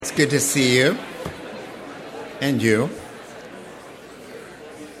It's good to see you and you.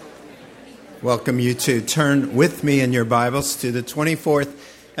 Welcome you to turn with me in your Bibles to the 24th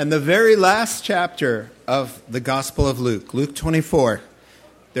and the very last chapter of the Gospel of Luke, Luke 24.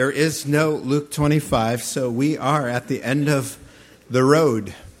 There is no Luke 25, so we are at the end of the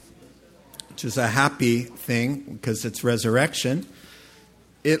road, which is a happy thing because it's resurrection.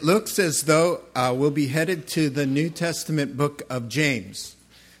 It looks as though we'll be headed to the New Testament book of James.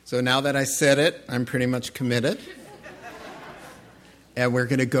 So now that I said it, I'm pretty much committed. And we're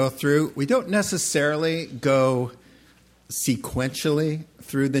going to go through. We don't necessarily go sequentially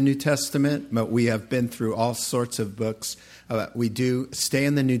through the New Testament, but we have been through all sorts of books. We do stay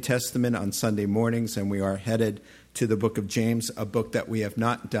in the New Testament on Sunday mornings, and we are headed to the book of James, a book that we have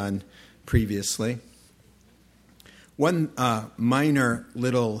not done previously. One minor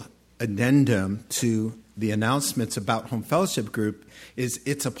little addendum to the announcements about Home Fellowship Group is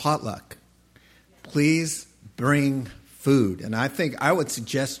it's a potluck. Please bring food. And I think I would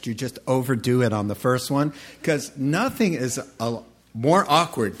suggest you just overdo it on the first one, because nothing is more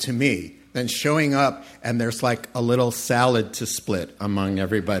awkward to me than showing up and there's like a little salad to split among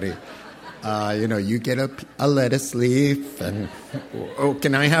everybody. You get a lettuce leaf and, oh,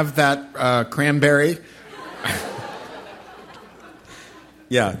 can I have that cranberry?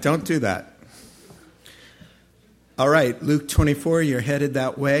 Yeah, don't do that. All right, Luke 24, you're headed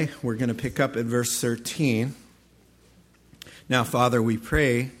that way. We're going to pick up at verse 13. Now, Father, we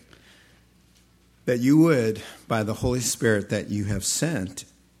pray that you would, by the Holy Spirit that you have sent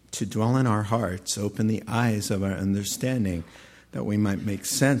to dwell in our hearts, open the eyes of our understanding, that we might make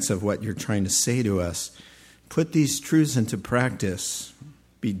sense of what you're trying to say to us. Put these truths into practice.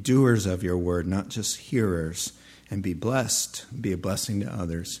 Be doers of your word, not just hearers. And be blessed. Be a blessing to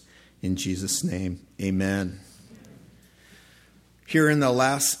others. In Jesus' name, amen. Here in the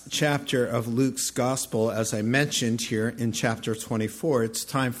last chapter of Luke's gospel, as I mentioned here in chapter 24, it's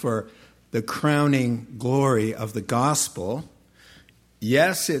time for the crowning glory of the gospel.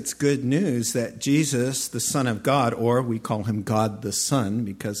 Yes, it's good news that Jesus, the Son of God, or we call him God the Son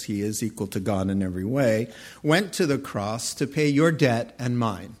because he is equal to God in every way, went to the cross to pay your debt and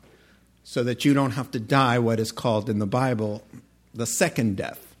mine, so that you don't have to die what is called in the Bible the second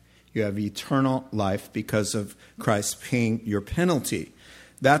death. You have eternal life because of Christ paying your penalty.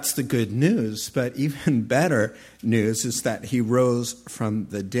 That's the good news, but even better news is that he rose from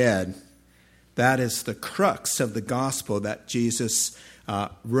the dead. That is the crux of the gospel, that Jesus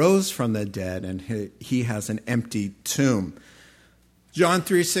rose from the dead and he has an empty tomb. John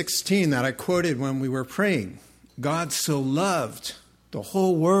 3:16 that I quoted when we were praying. God so loved the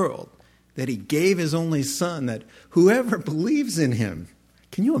whole world that he gave his only son, that whoever believes in him,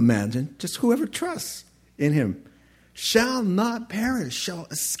 can you imagine? Just whoever trusts in him shall not perish, shall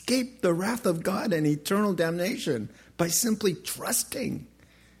escape the wrath of God and eternal damnation by simply trusting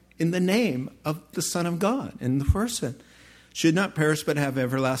in the name of the Son of God, in the person. Should not perish but have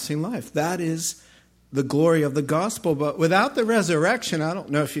everlasting life. That is the glory of the gospel. But without the resurrection, I don't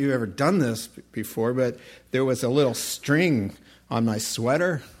know if you've ever done this before, but there was a little string on my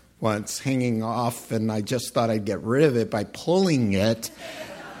sweater once hanging off, and I just thought I'd get rid of it by pulling it.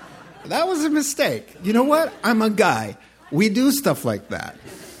 That was a mistake. You know what? I'm a guy. We do stuff like that.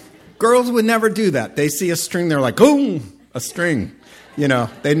 Girls would never do that. They see a string, they're like, oh, a string. You know,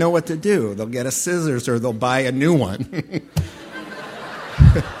 they know what to do. They'll get a scissors or they'll buy a new one.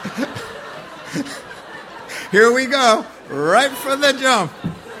 Here we go, right from the jump.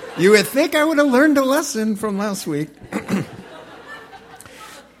 You would think I would have learned a lesson from last week.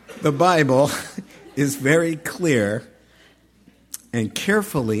 The Bible is very clear and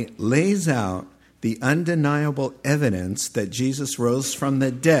carefully lays out the undeniable evidence that Jesus rose from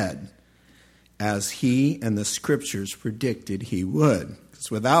the dead, as he and the scriptures predicted he would. Because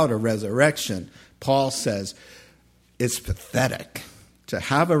without a resurrection, Paul says, it's pathetic to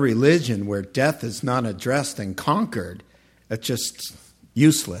have a religion where death is not addressed and conquered. It's just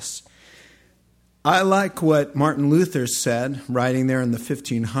useless. I like what Martin Luther said, writing there in the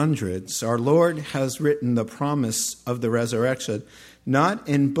 1500s. Our Lord has written the promise of the resurrection, not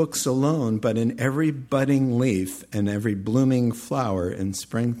in books alone, but in every budding leaf and every blooming flower in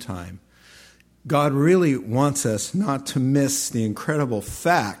springtime. God really wants us not to miss the incredible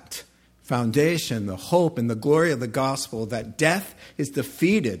fact, foundation, the hope, and the glory of the gospel that death is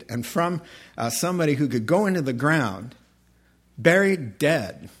defeated. And from somebody who could go into the ground, buried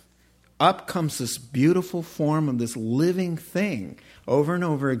dead, up comes this beautiful form of this living thing. Over and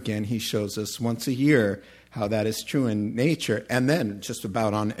over again, he shows us once a year how that is true in nature, and then just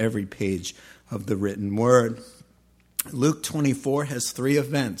about on every page of the written word. Luke 24 has 3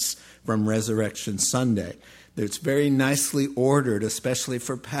 events from Resurrection Sunday. It's very nicely ordered, especially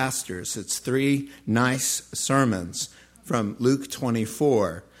for pastors. It's 3 nice sermons from Luke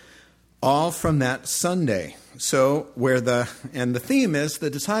 24, all from that Sunday. So the theme is the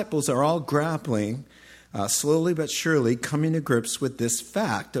disciples are all grappling, slowly but surely coming to grips with this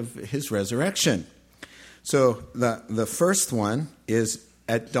fact of his resurrection. So the first one is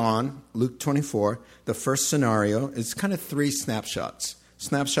at dawn, Luke 24. The first scenario is kind of 3 snapshots.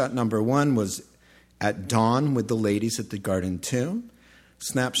 Snapshot number 1 was at dawn with the ladies at the garden tomb.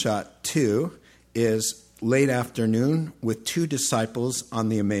 Snapshot 2 is late afternoon with 2 disciples on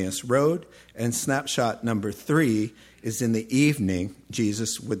the Emmaus Road. And snapshot number 3 is in the evening,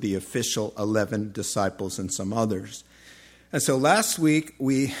 Jesus with the official 11 disciples and some others. And so last week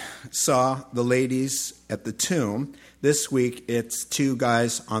we saw the ladies at the tomb. This week it's 2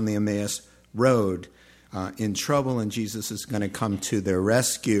 guys on the Emmaus Road in trouble, and Jesus is going to come to their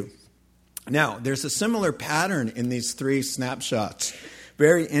rescue. Now, there's a similar pattern in these 3 snapshots.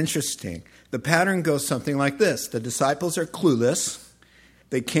 Very interesting. The pattern goes something like this. The disciples are clueless.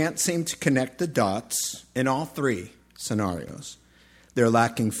 They can't seem to connect the dots in all 3 scenarios. They're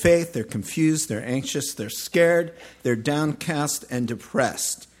lacking faith, they're confused, they're anxious, they're scared, they're downcast and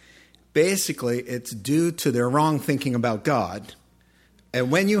depressed. Basically, it's due to their wrong thinking about God.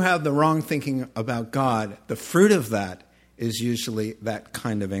 And when you have the wrong thinking about God, the fruit of that is usually that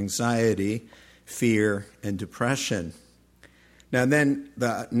kind of anxiety, fear, and depression. Now then,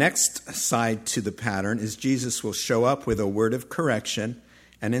 the next side to the pattern is Jesus will show up with a word of correction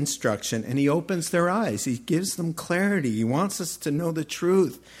and instruction, and he opens their eyes. He gives them clarity. He wants us to know the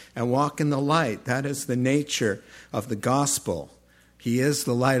truth and walk in the light. That is the nature of the gospel. He is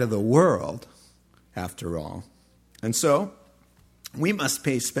the light of the world, after all. And so, we must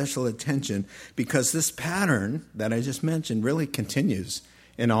pay special attention because this pattern that I just mentioned really continues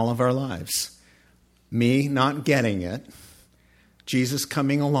in all of our lives. Me not getting it, Jesus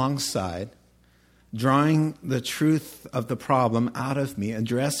coming alongside, drawing the truth of the problem out of me,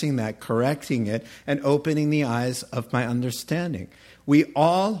 addressing that, correcting it, and opening the eyes of my understanding. We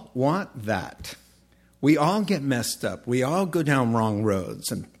all want that. We all get messed up. We all go down wrong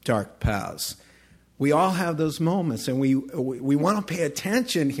roads and dark paths. We all have those moments, and we want to pay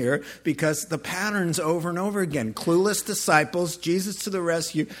attention here because the pattern's over and over again. Clueless disciples, Jesus to the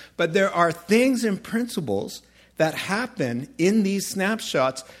rescue. But there are things and principles that happen in these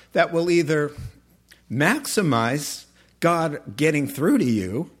snapshots that will either maximize God getting through to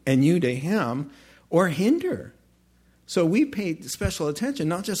you and you to him, or hinder. So we pay special attention,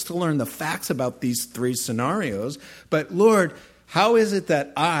 not just to learn the facts about these 3 scenarios, but Lord, how is it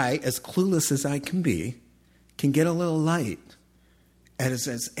that I, as clueless as I can get a little light? And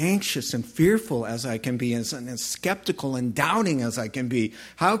as anxious and fearful as I can be, as skeptical and doubting as I can be,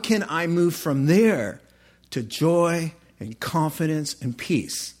 how can I move from there to joy and confidence and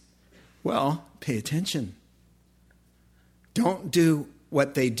peace? Well, pay attention. Don't do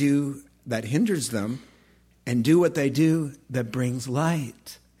what they do that hinders them, and do what they do that brings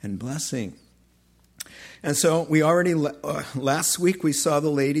light and blessing. And so we already, last week we saw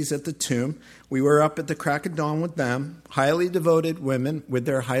the ladies at the tomb. We were up at the crack of dawn with them, highly devoted women with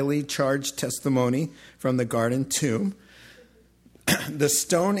their highly charged testimony from the garden tomb. The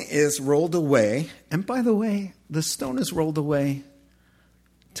stone is rolled away. And by the way, the stone is rolled away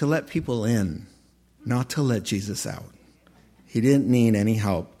to let people in, not to let Jesus out. He didn't need any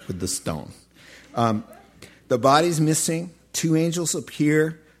help with the stone. The body's missing. 2 angels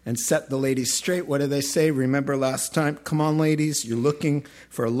appear and set the ladies straight. What do they say? Remember last time? Come on, ladies. You're looking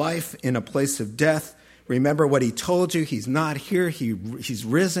for life in a place of death. Remember what he told you. He's not here. He's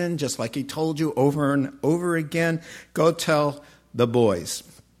risen, just like he told you over and over again. Go tell the boys.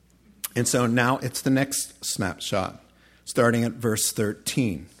 And so now it's the next snapshot, starting at verse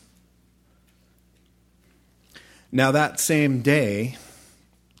 13. Now that same day,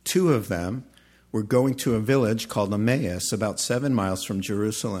 2 of them were going to a village called Emmaus, about 7 miles from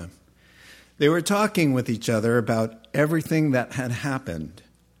Jerusalem. They were talking with each other about everything that had happened.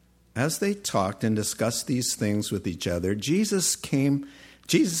 As they talked and discussed these things with each other, Jesus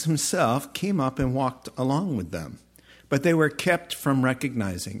himself came up and walked along with them, but they were kept from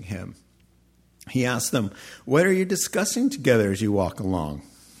recognizing him. He asked them, "What are you discussing together as you walk along?"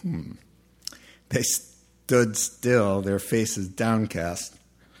 They stood still, their faces downcast.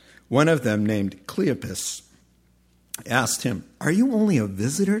 One of them, named Cleopas, asked him, "Are you only a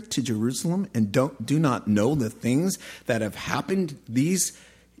visitor to Jerusalem and do not know the things that have happened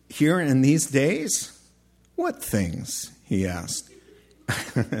here in these days?" "What things?" he asked.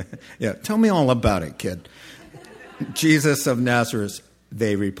 "Yeah, tell me all about it, kid." Jesus of Nazareth,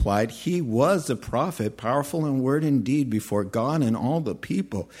 they replied. He was a prophet, powerful in word and deed before God and all the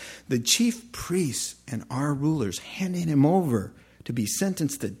people. The chief priests and our rulers handed him over to be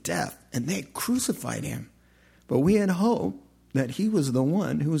sentenced to death, and they crucified him. But we had hoped that he was the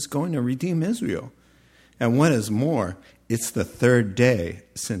one who was going to redeem Israel. And what is more, it's the third day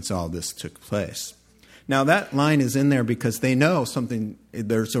since all this took place. Now that line is in there because they know something,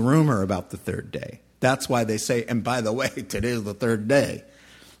 there's a rumor about the third day. That's why they say, and by the way, today is the third day.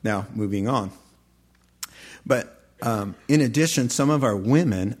 Now, moving on. But in addition, some of our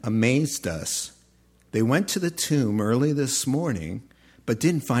women amazed us. They went to the tomb early this morning, but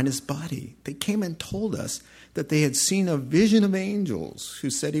didn't find his body. They came and told us that they had seen a vision of angels who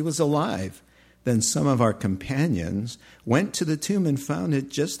said he was alive. Then some of our companions went to the tomb and found it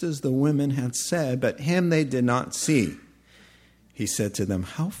just as the women had said, but him they did not see. He said to them,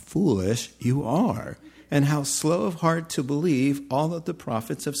 "How foolish you are, and how slow of heart to believe all that the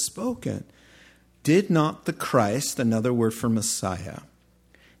prophets have spoken. Did not the Christ," another word for Messiah,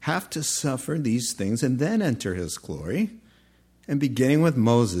 "have to suffer these things and then enter his glory?" And beginning with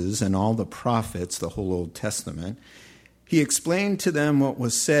Moses and all the prophets, the whole Old Testament, he explained to them what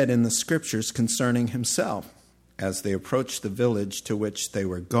was said in the scriptures concerning himself. As they approached the village to which they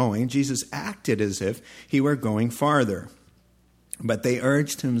were going, Jesus acted as if he were going farther. But they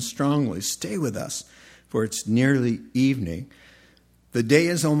urged him strongly, "Stay with us, for it's nearly evening. The day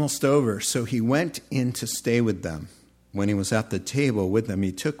is almost over." So he went in to stay with them. When he was at the table with them,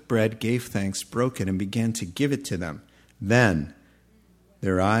 he took bread, gave thanks, broke it, and began to give it to them. Then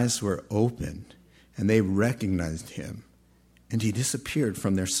their eyes were opened, and they recognized him, and he disappeared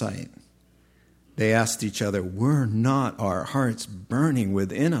from their sight. They asked each other, "Were not our hearts burning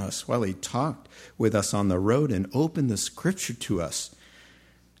within us while he talked with us on the road and opened the scripture to us?"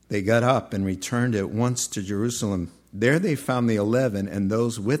 They got up and returned at once to Jerusalem. There they found the 11 and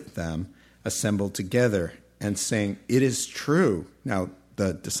those with them assembled together and saying, "It is true." Now,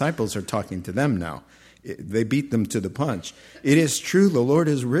 the disciples are talking to them now. They beat them to the punch. "It is true, the Lord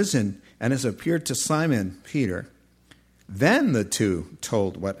is risen and has appeared to Simon Peter." Then the two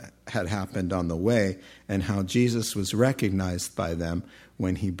told what had happened on the way and how Jesus was recognized by them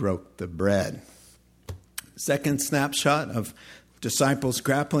when he broke the bread. Second snapshot of disciples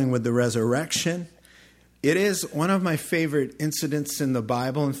grappling with the resurrection. It is one of my favorite incidents in the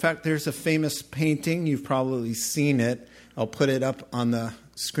Bible. In fact, there's a famous painting. You've probably seen it. I'll put it up on the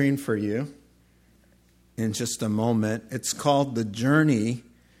screen for you in just a moment. It's called The Journey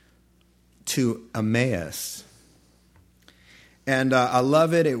to Emmaus. And I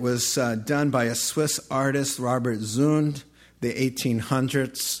love it. It was done by a Swiss artist, Robert Zund, the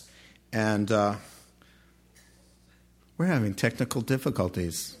 1800s. And we're having technical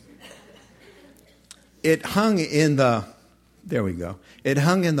difficulties. It hung in the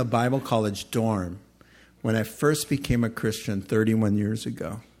Bible college dorm when I first became a Christian 31 years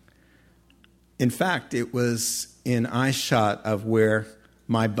ago. In fact, it was in eyeshot of where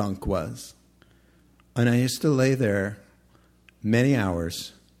my bunk was. And I used to lay there many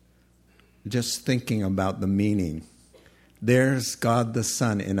hours just thinking about the meaning. There's God the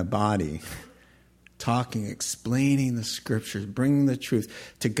Son in a body, talking, explaining the scriptures, bringing the truth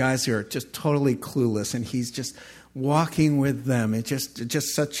to guys who are just totally clueless, and he's just walking with them. It's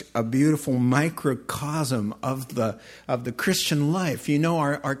just such a beautiful microcosm of the Christian life. You know,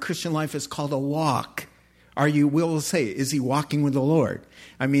 our Christian life is called a walk. We'll say, is he walking with the Lord?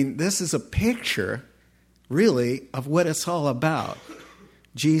 I mean, this is a picture, really, of what it's all about.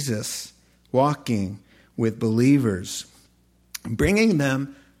 Jesus walking with believers, bringing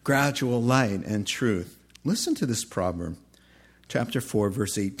them gradual light and truth. Listen to this proverb, chapter 4,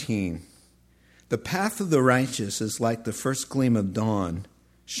 verse 18. "The path of the righteous is like the first gleam of dawn,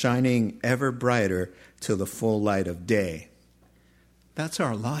 shining ever brighter till the full light of day." That's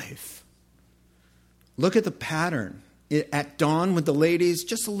our life. Look at the pattern. At dawn with the ladies,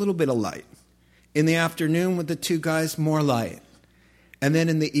 just a little bit of light. In the afternoon with the two guys, more light. And then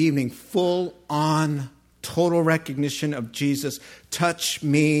in the evening, full on, total recognition of Jesus. Touch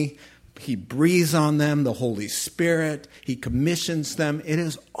me. He breathes on them, the Holy Spirit. He commissions them. It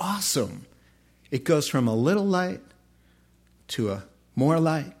is awesome. It goes from a little light to a more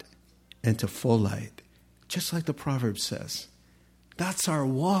light and to full light. Just like the proverb says. That's our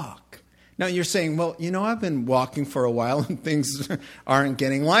walk. Now you're saying, well, I've been walking for a while and things aren't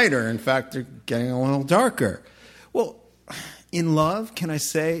getting lighter. In fact, they're getting a little darker. Well, in love, can I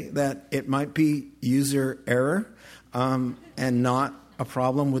say that it might be user error and not a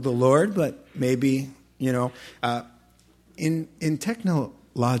problem with the Lord, but maybe, in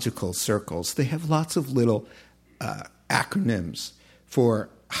technological circles, they have lots of little acronyms for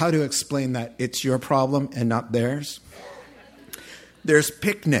how to explain that it's your problem and not theirs. There's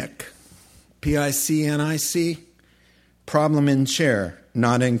picnic, P-I-C-N-I-C, problem in chair,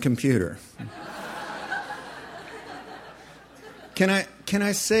 not in computer. Can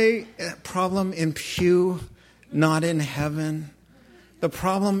I say problem in pew, not in heaven? The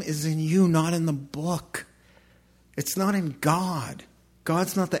problem is in you, not in the book. It's not in God.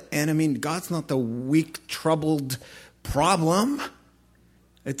 God's not the enemy. God's not the weak, troubled problem.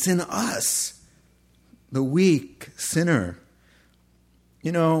 It's in us, the weak sinner.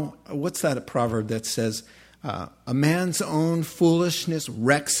 You know, what's that proverb that says, a man's own foolishness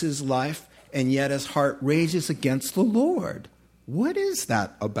wrecks his life, and yet his heart rages against the Lord? What is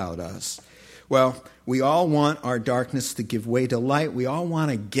that about us? Well, we all want our darkness to give way to light. We all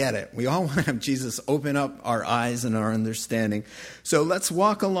want to get it. We all want to have Jesus open up our eyes and our understanding. So let's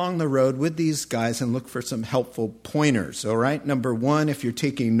walk along the road with these guys and look for some helpful pointers, all right? Number one, if you're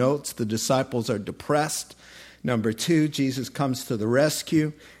taking notes, the disciples are depressed. Number two, Jesus comes to the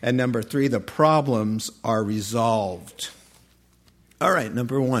rescue. And number three, the problems are resolved. All right,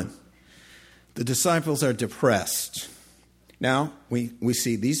 number one, the disciples are depressed. Now, we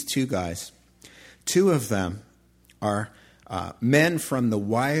see these two guys. Two of them are men from the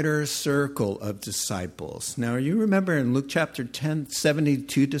wider circle of disciples. Now, you remember in Luke chapter 10,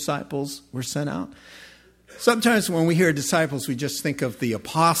 72 disciples were sent out? Sometimes when we hear disciples, we just think of the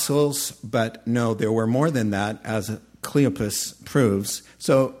apostles, but no, there were more than that, as Cleopas proves.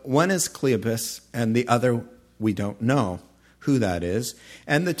 So one is Cleopas, and the other we don't know who that is.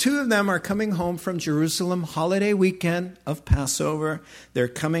 And the two of them are coming home from Jerusalem, holiday weekend of Passover. They're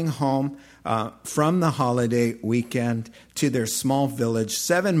coming home from the holiday weekend to their small village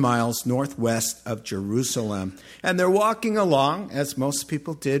 7 miles northwest of Jerusalem. And they're walking along, as most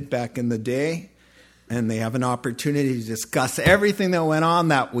people did back in the day, and they have an opportunity to discuss everything that went on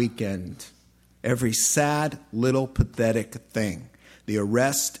that weekend. Every sad, little, pathetic thing. The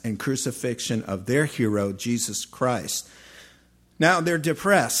arrest and crucifixion of their hero, Jesus Christ. Now, they're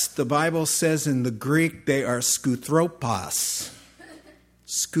depressed. The Bible says in the Greek they are skouthropos.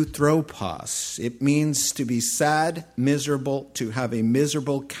 Skouthropos. It means to be sad, miserable, to have a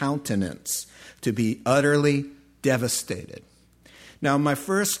miserable countenance, to be utterly devastated. Now, my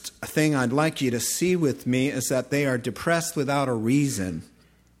first thing I'd like you to see with me is that they are depressed without a reason.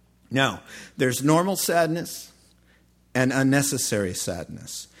 Now, there's normal sadness and unnecessary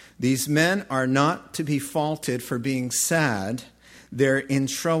sadness. These men are not to be faulted for being sad. They're in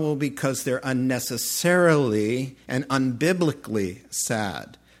trouble because they're unnecessarily and unbiblically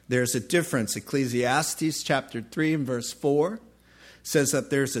sad. There's a difference. Ecclesiastes chapter 3 and verse 4 says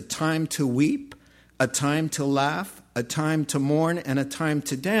that there's a time to weep, a time to laugh, a time to mourn, and a time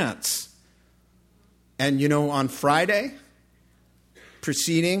to dance. And you know, on Friday,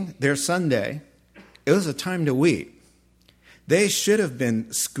 preceding their Sunday, it was a time to weep. They should have been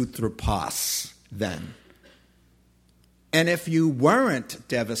skouthropos then. And if you weren't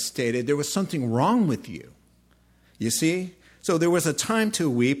devastated, there was something wrong with you. You see? So there was a time to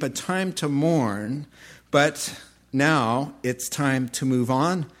weep, a time to mourn, but now it's time to move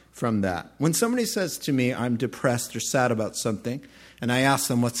on from that. When somebody says to me, I'm depressed or sad about something, and I ask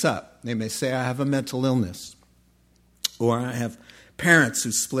them, what's up? They may say, I have a mental illness, or I have parents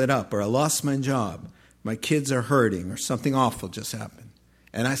who split up, or I lost my job, my kids are hurting, or something awful just happened.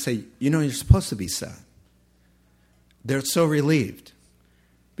 And I say, you know, you're supposed to be sad. They're so relieved,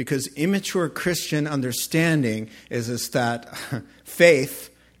 because immature Christian understanding is that faith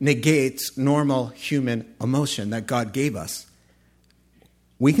negates normal human emotion that God gave us.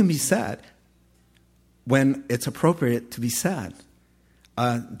 We can be sad when it's appropriate to be sad.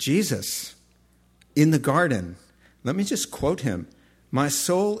 Jesus, in the garden, let me just quote him. My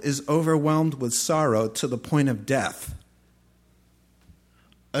soul is overwhelmed with sorrow to the point of death.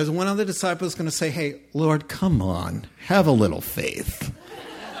 Is one of the disciples going to say, hey, Lord, come on, have a little faith?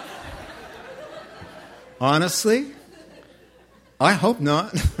 Honestly, I hope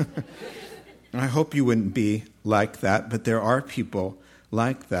not. I hope you wouldn't be like that, but there are people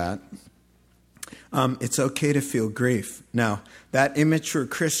like that. It's okay to feel grief. Now, that immature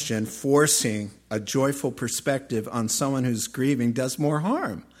Christian forcing a joyful perspective on someone who's grieving does more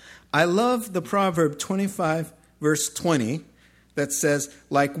harm. I love the proverb 25, verse 20, that says,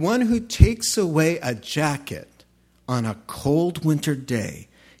 like one who takes away a jacket on a cold winter day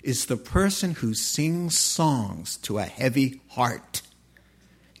is the person who sings songs to a heavy heart.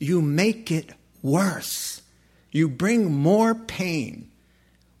 You make it worse. You bring more pain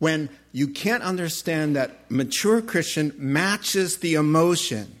when you can't understand that mature Christian matches the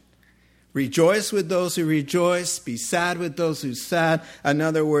emotion Rejoice with those who rejoice. Be sad with those who sad. In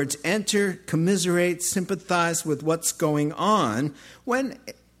other words, enter, commiserate, sympathize with what's going on when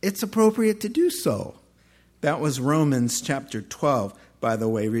it's appropriate to do so. That was Romans chapter 12, by the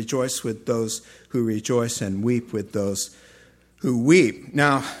way. Rejoice with those who rejoice and weep with those who weep.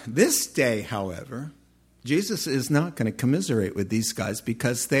 Now, this day, however, Jesus is not going to commiserate with these guys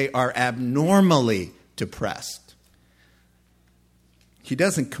because they are abnormally depressed. He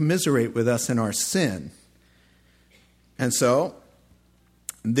doesn't commiserate with us in our sin. And so,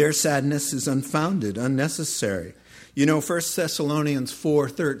 their sadness is unfounded, unnecessary. You know, 1 Thessalonians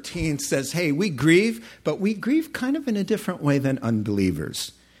 4:13 says, hey, we grieve, but we grieve kind of in a different way than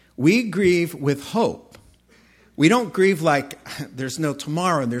unbelievers. We grieve with hope. We don't grieve like there's no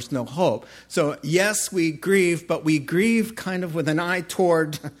tomorrow, there's no hope. So, yes, we grieve, but we grieve kind of with an eye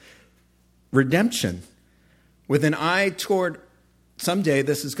toward redemption, with an eye toward someday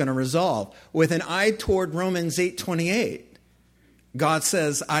this is going to resolve, with an eye toward Romans 8:28. God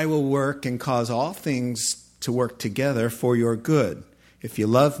says, I will work and cause all things to work together for your good, if you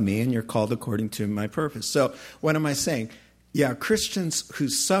love me and you're called according to my purpose. So what am I saying? Yeah, Christians who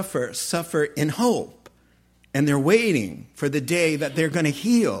suffer in hope, and they're waiting for the day that they're going to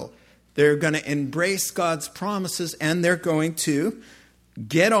heal. They're going to embrace God's promises, and they're going to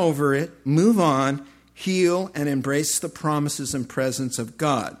get over it, move on, heal, and embrace the promises and presence of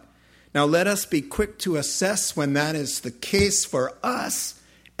God. Now let us be quick to assess when that is the case for us,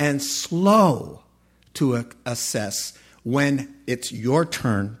 and slow to assess when it's your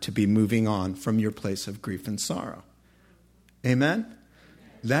turn to be moving on from your place of grief and sorrow. Amen?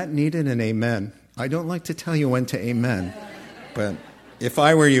 That needed an amen. I don't like to tell you when to amen, but if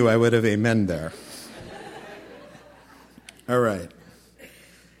I were you, I would have amen there. All right.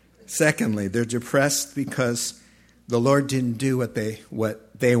 Secondly, they're depressed because the Lord didn't do what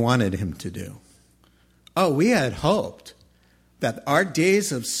they wanted him to do. Oh, we had hoped that our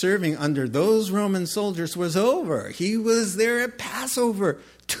days of serving under those Roman soldiers was over. He was there at Passover,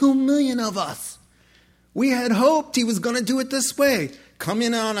 2 million of us. We had hoped he was going to do it this way, come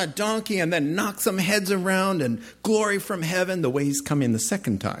in on a donkey and then knock some heads around and glory from heaven the way he's coming the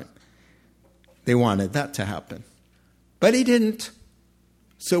second time. They wanted that to happen. But he didn't.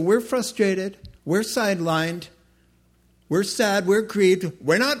 So we're frustrated, we're sidelined, we're sad, we're grieved,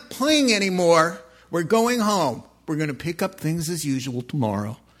 we're not playing anymore, we're going home. We're going to pick up things as usual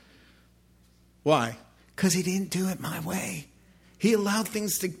tomorrow. Why? Because he didn't do it my way. He allowed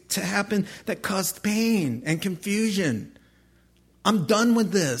things to happen that caused pain and confusion. I'm done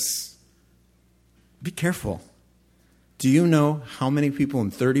with this. Be careful. Do you know how many people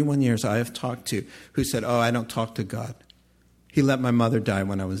in 31 years I have talked to who said, oh, I don't talk to God. He let my mother die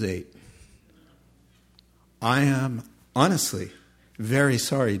when I was 8. I am honestly very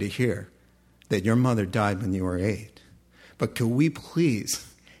sorry to hear that your mother died when you were 8. But could we please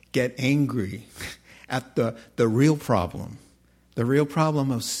get angry at the real problem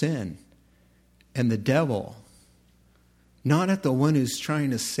of sin and the devil, not at the one who's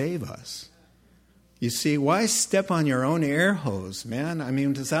trying to save us? You see, why step on your own air hose, man? I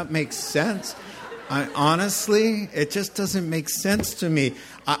mean, does that make sense? Honestly, it just doesn't make sense to me.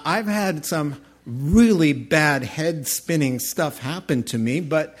 I've had some really bad head-spinning stuff happen to me,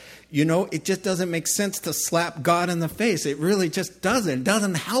 but, you know, it just doesn't make sense to slap God in the face. It really just doesn't. It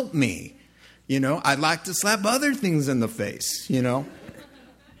doesn't help me. You know, I'd like to slap other things in the face, you know.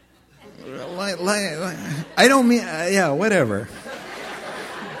 I don't mean, yeah, whatever.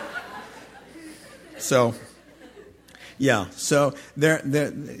 So, yeah, so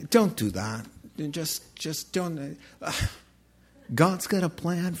don't do that. Just don't. God's got a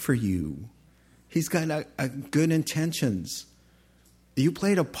plan for you. He's got a good intentions. You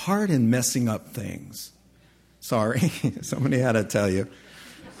played a part in messing up things. Sorry, somebody had to tell you.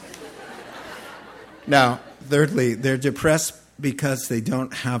 Now, thirdly, they're depressed because they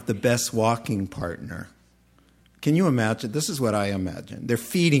don't have the best walking partner. Can you imagine? This is what I imagine. They're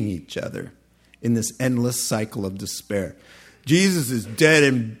feeding each other in this endless cycle of despair. Jesus is dead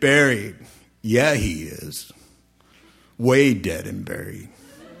and buried. Yeah, he is. Way dead and buried.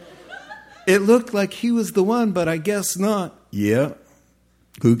 It looked like he was the one, but I guess not. Yeah.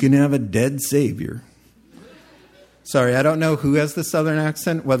 Who can have a dead savior? Sorry, I don't know who has the southern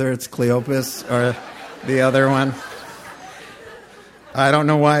accent, whether it's Cleopas or the other one. I don't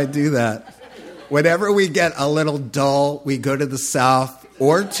know why I do that. Whenever we get a little dull, we go to the south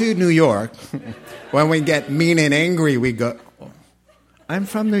or to New York. When we get mean and angry, we go, I'm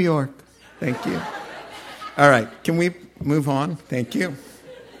from New York. Thank you. All right, can we move on? Thank you.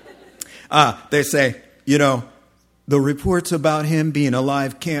 They say, you know, The reports about him being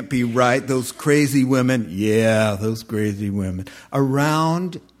alive can't be right. Those crazy women, yeah, those crazy women.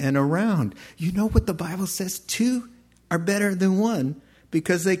 Around and around. You know what the Bible says? Two are better than one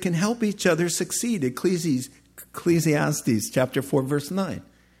because they can help each other succeed. Ecclesiastes chapter 4, verse 9.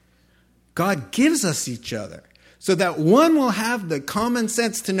 God gives us each other so that one will have the common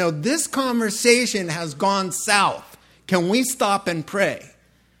sense to know this conversation has gone south. Can we stop and pray?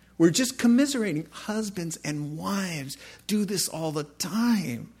 We're just commiserating. Husbands and wives do this all the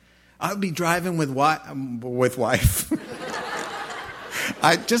time. I'll be driving with wife.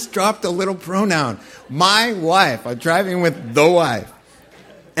 I just dropped a little pronoun. My wife. I'm driving with the wife.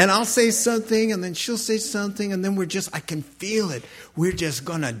 And I'll say something, and then she'll say something, and then I can feel it. We're just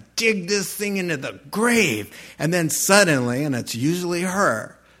going to dig this thing into the grave. And then suddenly, and it's usually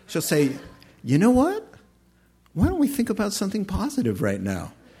her, she'll say, you know what? Why don't we think about something positive right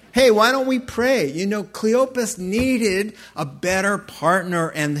now? Hey, why don't we pray? You know, Cleopas needed a better partner,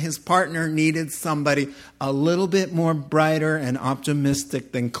 and his partner needed somebody a little bit more brighter and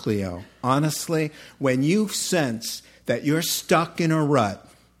optimistic than Cleo. Honestly, when you sense that you're stuck in a rut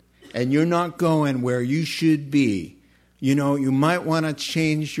and you're not going where you should be, you know, you might want to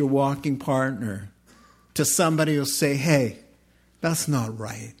change your walking partner to somebody who'll say, hey, that's not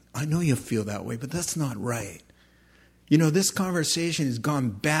right. I know you feel that way, but that's not right. You know, this conversation has gone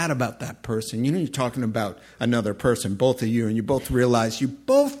bad about that person. You know, you're talking about another person, both of you, and you both realize, you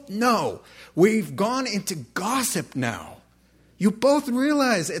both know we've gone into gossip now. You both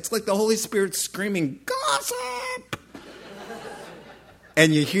realize it's like the Holy Spirit screaming, gossip!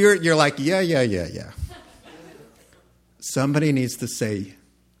 And you hear it, you're like, yeah. Somebody needs to say,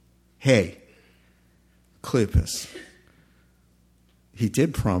 hey, Cleopas, he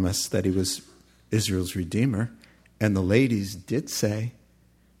did promise that he was Israel's Redeemer. And the ladies did say,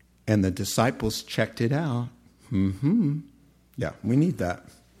 and the disciples checked it out. Yeah, we need that.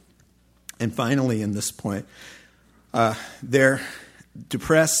 And finally, in this point, they're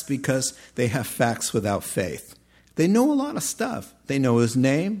depressed because they have facts without faith. They know a lot of stuff. They know his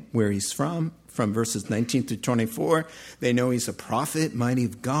name, where he's from verses 19 to 24. They know he's a prophet, mighty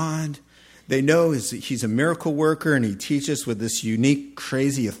of God. They know he's a miracle worker, and he teaches with this unique,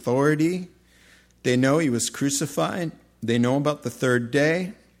 crazy authority. They know he was crucified. They know about the third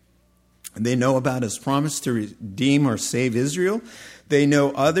day. They know about his promise to redeem or save Israel. They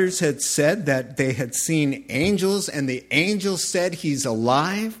know others had said that they had seen angels, and the angels said he's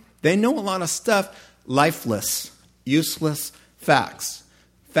alive. They know a lot of stuff. Lifeless, useless facts.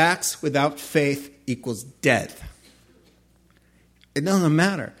 Facts without faith equals dead. It doesn't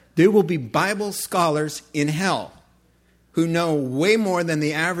matter. There will be Bible scholars in hell who know way more than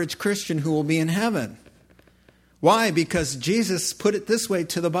the average Christian who will be in heaven. Why? Because Jesus put it this way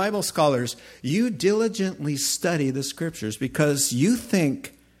to the Bible scholars. You diligently study the scriptures because you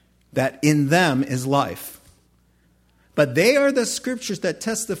think that in them is life. But they are the scriptures that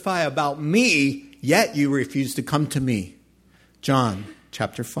testify about me, yet you refuse to come to me. John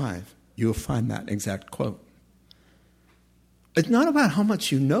chapter 5. You will find that exact quote. It's not about how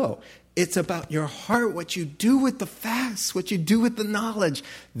much you know. It's about your heart, what you do with the facts, what you do with the knowledge.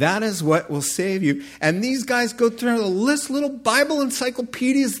 That is what will save you. And these guys go through the list, little Bible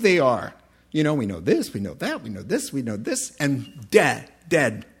encyclopedias they are. You know, we know this, we know that, we know this, we know this, and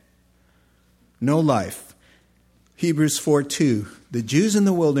dead. No life. Hebrews 4:2. The Jews in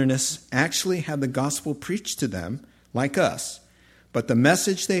the wilderness actually had the gospel preached to them, like us. But the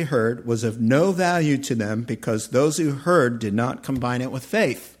message they heard was of no value to them because those who heard did not combine it with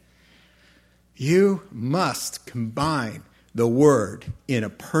faith. You must combine the word in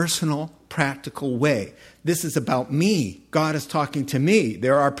a personal, practical way. This is about me. God is talking to me.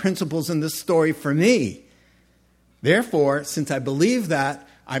 There are principles in this story for me. Therefore, since I believe that,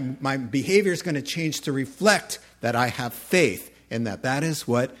 my behavior is going to change to reflect that I have faith, and that is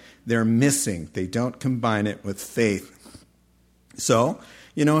what they're missing. They don't combine it with faith. So,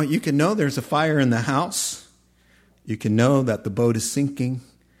 you know, you can know there's a fire in the house. You can know that the boat is sinking.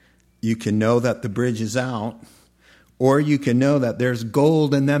 You can know that the bridge is out, or you can know that there's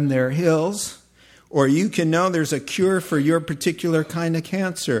gold in them there hills, or you can know there's a cure for your particular kind of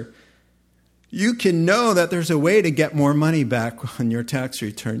cancer. You can know that there's a way to get more money back on your tax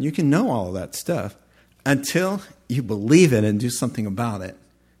return. You can know all of that stuff until you believe it and do something about it.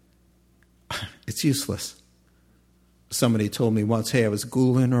 It's useless. Somebody told me once, hey, I was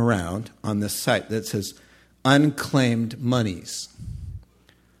Googling around on this site that says unclaimed monies.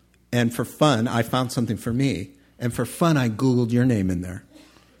 And for fun, I found something for me. And for fun, I Googled your name in there.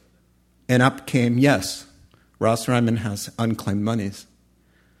 And up came, yes, Ross Ryman has unclaimed monies.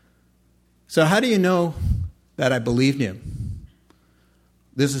 So how do you know that I believed him.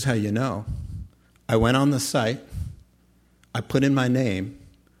 This is how you know. I went on the site. I put in my name.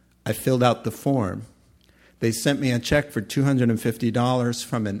 I filled out the form. They sent me a check for $250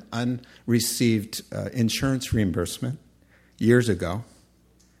 from an unreceived insurance reimbursement years ago.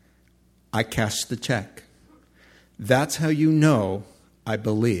 I cashed the check. That's how you know I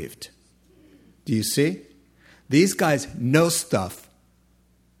believed. Do you see? These guys know stuff,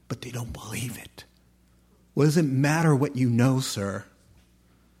 but they don't believe it. What does it matter what you know, sir?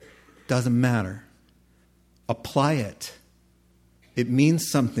 Doesn't matter. Apply it. It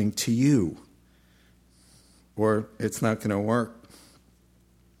means something to you, or it's not going to work.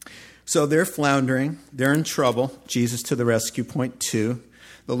 So they're floundering. They're in trouble. Jesus to the rescue. Point 2.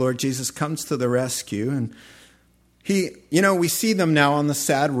 The Lord Jesus comes to the rescue, and we see them now on the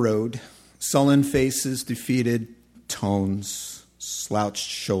sad road. Sullen faces, defeated tones, slouched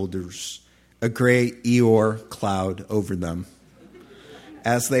shoulders, a gray Eeyore cloud over them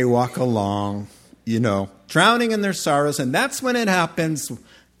as they walk along, drowning in their sorrows. And that's when it happens.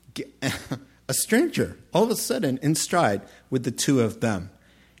 A stranger, all of a sudden, in stride with the two of them.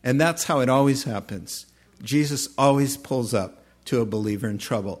 And that's how it always happens. Jesus always pulls up to a believer in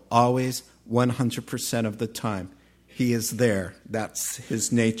trouble. Always, 100% of the time. He is there. That's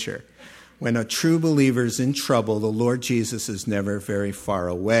his nature. When a true believer is in trouble, the Lord Jesus is never very far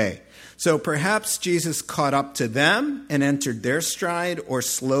away. So perhaps Jesus caught up to them and entered their stride, or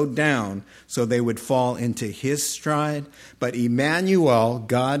slowed down so they would fall into his stride. But Emmanuel,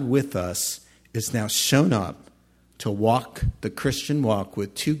 God with us, is now shown up to walk the Christian walk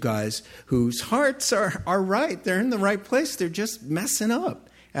with two guys whose hearts are right. They're in the right place. They're just messing up,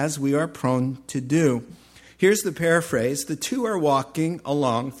 as we are prone to do. Here's the paraphrase. The two are walking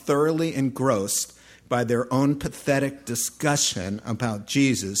along thoroughly engrossed by their own pathetic discussion about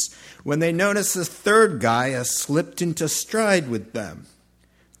Jesus when they notice a third guy has slipped into stride with them.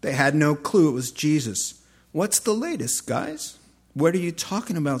 They had no clue it was Jesus. What's the latest, guys? What are you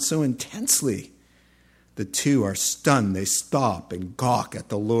talking about so intensely? The two are stunned. They stop and gawk at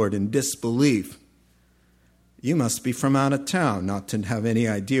the Lord in disbelief. You must be from out of town not to have any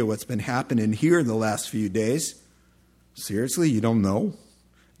idea what's been happening here the last few days. Seriously, you don't know?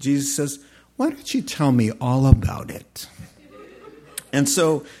 Jesus says, why don't you tell me all about it? And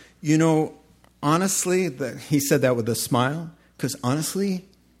so, honestly, he said that with a smile, because honestly,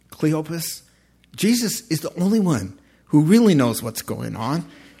 Cleopas, Jesus is the only one who really knows what's going on.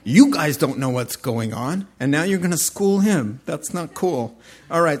 You guys don't know what's going on, and now you're going to school him. That's not cool.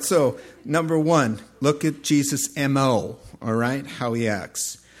 All right, so number 1, look at Jesus' M.O., all right, how he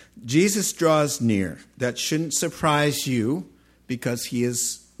acts. Jesus draws near. That shouldn't surprise you, because he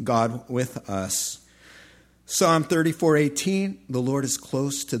is God with us. Psalm 34:18, the Lord is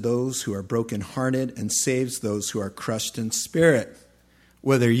close to those who are brokenhearted and saves those who are crushed in spirit.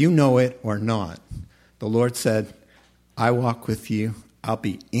 Whether you know it or not, the Lord said, I walk with you. I'll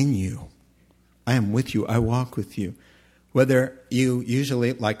be in you. I am with you. I walk with you. Whether you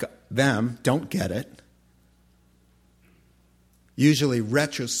usually, like them, don't get it. Usually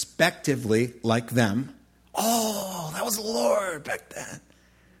retrospectively, like them. Oh, that was the Lord back then.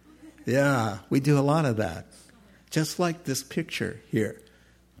 Yeah, we do a lot of that. Just like this picture here.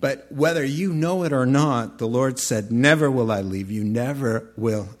 But whether you know it or not, the Lord said, never will I leave you. Never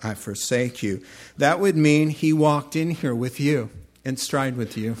will I forsake you. That would mean he walked in here with you. In stride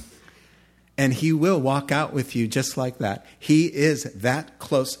with you. And he will walk out with you just like that. He is that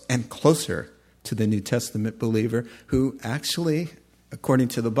close and closer to the New Testament believer who actually, according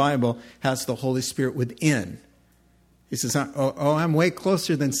to the Bible, has the Holy Spirit within. He says, I'm way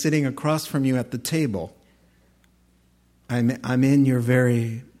closer than sitting across from you at the table. I'm in your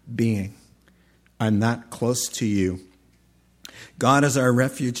very being. I'm that close to you. God is our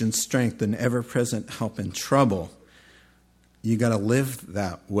refuge and strength and ever-present help in trouble. You got to live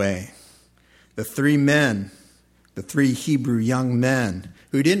that way. The three Hebrew young men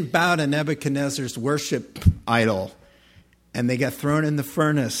who didn't bow to Nebuchadnezzar's worship idol, and they get thrown in the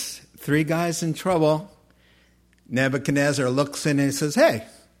furnace. 3 guys in trouble. Nebuchadnezzar looks in and he says, hey,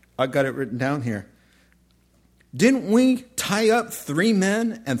 I got it written down here. Didn't we tie up 3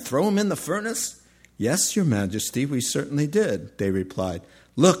 men and throw them in the furnace? Yes, your majesty, we certainly did, they replied.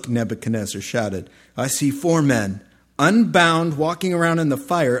 Look, Nebuchadnezzar shouted, I see 4 men, unbound, walking around in the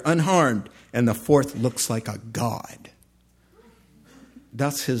fire, unharmed, and the 4th looks like a god.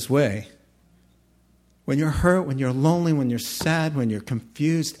 That's his way. When you're hurt, when you're lonely, when you're sad, when you're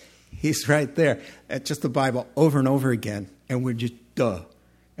confused, he's right there. It's just the Bible over and over again. And we're just,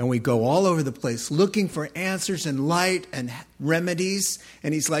 And we go all over the place looking for answers and light and remedies.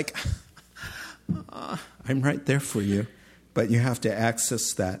 And he's like, I'm right there for you. But you have to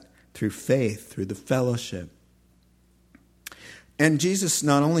access that through faith, through the fellowship. And Jesus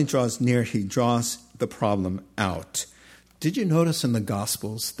not only draws near, he draws the problem out. Did you notice in the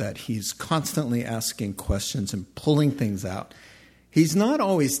Gospels that he's constantly asking questions and pulling things out? He's not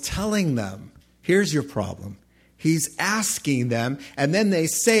always telling them, here's your problem. He's asking them, and then they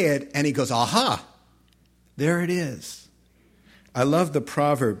say it, and he goes, aha, there it is. I love the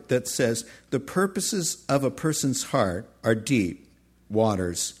proverb that says, the purposes of a person's heart are deep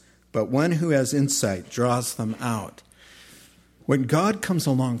waters, but one who has insight draws them out. When God comes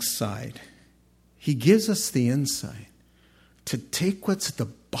alongside, he gives us the insight to take what's at the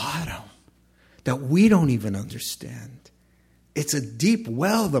bottom that we don't even understand. It's a deep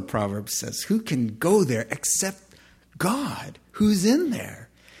well, the proverb says. Who can go there except God, who's in there?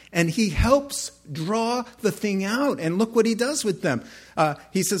 And he helps draw the thing out. And look what he does with them.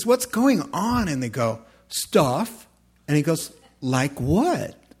 He says, what's going on? And they go, stuff. And he goes, like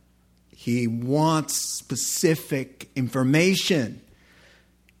what? He wants specific information.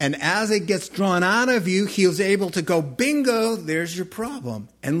 And as it gets drawn out of you, he's able to go, bingo, there's your problem.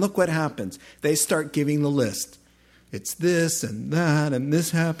 And look what happens. They start giving the list. It's this and that, and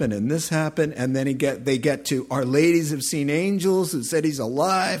this happened, and this happened. And then they get to, our ladies have seen angels who said he's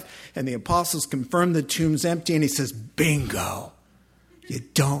alive, and the apostles confirm the tomb's empty. And he says, bingo, you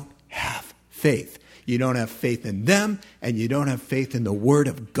don't have faith. You don't have faith in them, and you don't have faith in the Word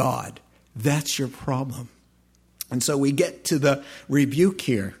of God. That's your problem. And so we get to the rebuke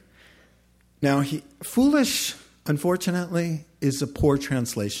here. Now, foolish, unfortunately, is a poor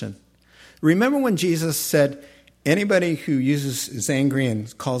translation. Remember when Jesus said, anybody who is angry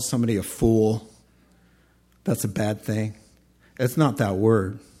and calls somebody a fool, that's a bad thing. It's not that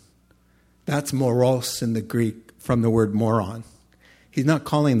word. That's moros in the Greek from the word moron. He's not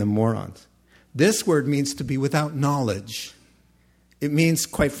calling them morons. This word means to be without knowledge. It means,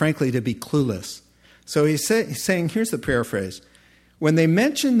 quite frankly, to be clueless. So he's saying, here's the paraphrase. When they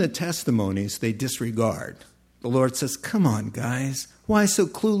mention the testimonies, they disregard. The Lord says, come on, guys. Why so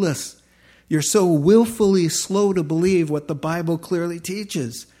clueless? You're so willfully slow to believe what the Bible clearly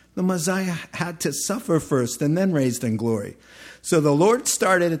teaches. The Messiah had to suffer first and then raised in glory. So the Lord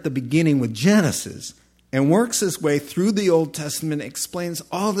started at the beginning with Genesis and works his way through the Old Testament, explains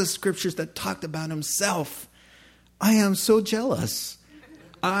all the scriptures that talked about himself. I am so jealous.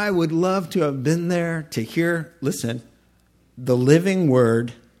 I would love to have been there to hear, listen, the living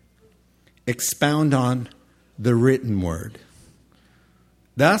word expound on the written word.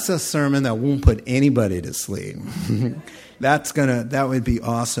 That's a sermon that won't put anybody to sleep. That would be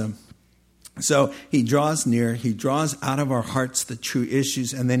awesome. So he draws near, he draws out of our hearts the true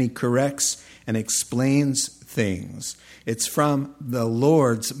issues, and then he corrects and explains things. It's from the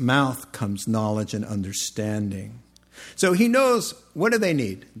Lord's mouth comes knowledge and understanding. So he knows, what do they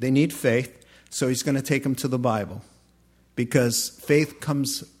need? They need faith, so he's going to take them to the Bible. Because faith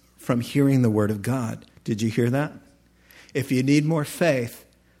comes from hearing the word of God. Did you hear that? If you need more faith,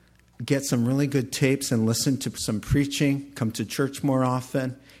 get some really good tapes and listen to some preaching. Come to church more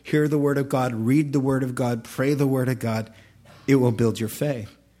often. Hear the word of God. Read the word of God. Pray the word of God. It will build your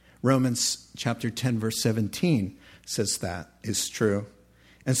faith. Romans chapter 10, verse 17 says that is true.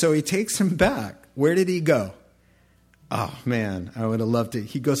 And so he takes him back. Where did he go? Oh, man, I would have loved it.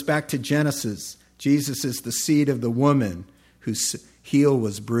 He goes back to Genesis. Jesus is the seed of the woman whose heel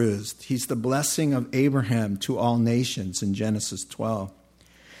was bruised. He's the blessing of Abraham to all nations in Genesis 12.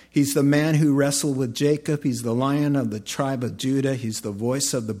 He's the man who wrestled with Jacob. He's the lion of the tribe of Judah. He's the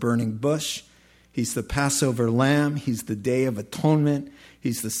voice of the burning bush. He's the Passover lamb. He's the Day of Atonement.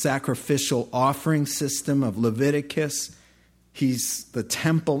 He's the sacrificial offering system of Leviticus. He's the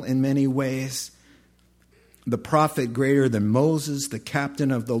temple in many ways. The prophet greater than Moses, the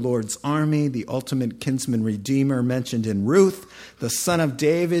captain of the Lord's army, the ultimate kinsman redeemer mentioned in Ruth, the son of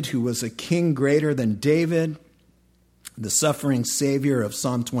David who was a king greater than David, the suffering savior of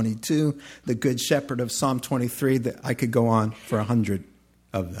Psalm 22, the good shepherd of Psalm 23. That I could go on for 100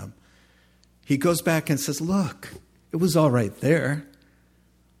 of them. He goes back and says, look, it was all right there.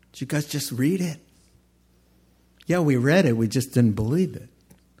 Did you guys just read it? Yeah, we read it. We just didn't believe it.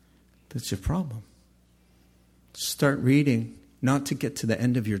 That's your problem. Start reading, not to get to the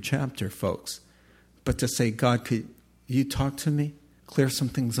end of your chapter, folks, but to say, God, could you talk to me? Clear some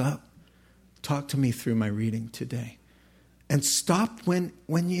things up. Talk to me through my reading today. And stop when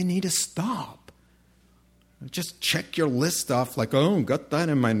you need to stop. Just check your list off like, oh, got that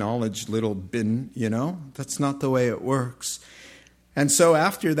in my knowledge little bin, That's not the way it works. And so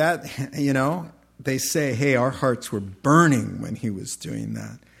after that, they say, hey, our hearts were burning when he was doing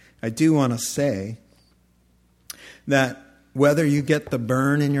that. I do want to say that whether you get the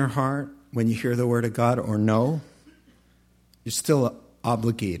burn in your heart when you hear the word of God or no, you're still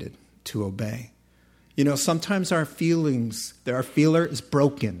obligated to obey. You know, sometimes our feeler is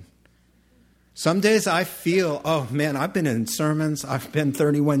broken. Some days I feel, oh man, I've been in sermons, I've been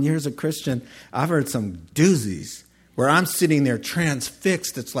 31 years a Christian, I've heard some doozies where I'm sitting there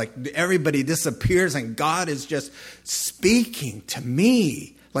transfixed. It's like everybody disappears and God is just speaking to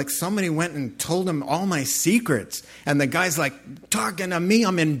me. Like somebody went and told him all my secrets. And the guy's like talking to me.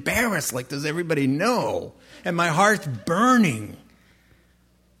 I'm embarrassed. Like, does everybody know? And my heart's burning.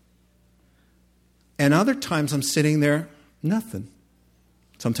 And other times I'm sitting there, nothing.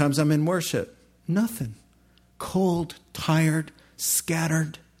 Sometimes I'm in worship, nothing. Cold, tired,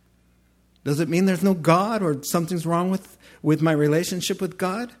 scattered. Does it mean there's no God or something's wrong with my relationship with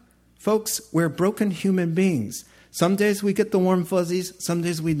God? Folks, we're broken human beings. Some days we get the warm fuzzies, some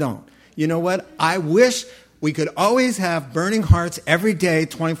days we don't. You know what? I wish we could always have burning hearts every day,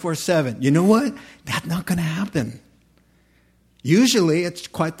 24/7. You know what? That's not going to happen. Usually it's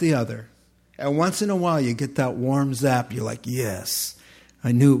quite the other. And once in a while you get that warm zap. You're like, yes,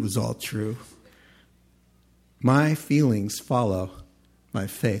 I knew it was all true. My feelings follow my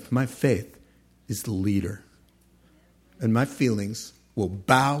faith. My faith is the leader. And my feelings will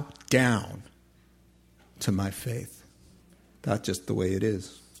bow down to my faith. That's just the way it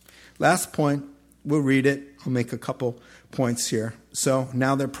is. Last point, we'll read it. I'll make a couple points here. So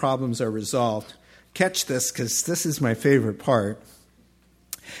now their problems are resolved. Catch this, because this is my favorite part.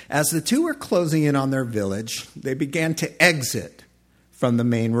 As the two were closing in on their village, they began to exit from the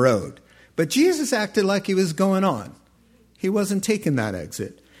main road. But Jesus acted like he was going on. He wasn't taking that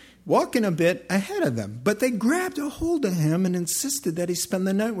exit, walking a bit ahead of them. But they grabbed a hold of him and insisted that he spend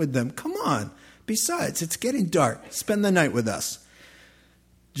the night with them. Come on. Besides, it's getting dark. Spend the night with us.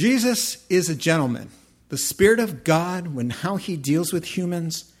 Jesus is a gentleman. The Spirit of God, when how he deals with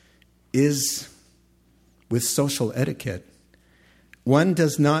humans, is with social etiquette. One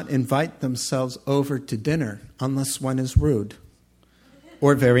does not invite themselves over to dinner unless one is rude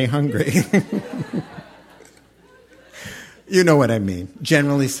or very hungry. You know what I mean,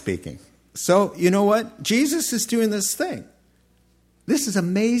 generally speaking. So, you know what? Jesus is doing this thing. This is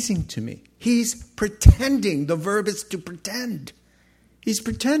amazing to me. He's pretending. The verb is to pretend. He's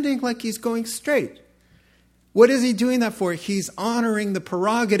pretending like he's going straight. What is he doing that for? He's honoring the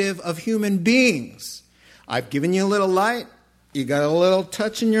prerogative of human beings. I've given you a little light. You got a little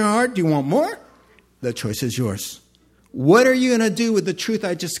touch in your heart. Do you want more? The choice is yours. What are you going to do with the truth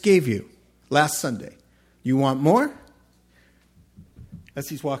I just gave you last Sunday? You want more? As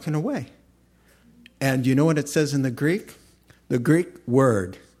he's walking away. And you know what it says in the Greek? The Greek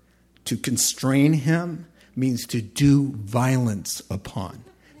word to constrain him means to do violence upon.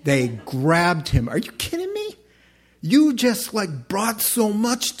 They grabbed him. Are you kidding me? You just brought so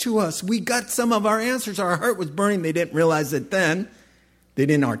much to us. We got some of our answers. Our heart was burning. They didn't realize it then. They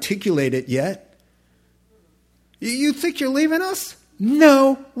didn't articulate it yet. You think you're leaving us?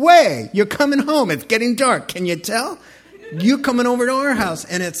 No way. You're coming home. It's getting dark. Can you tell? You're coming over to our house.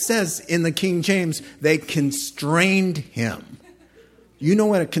 And it says in the King James, they constrained him. You know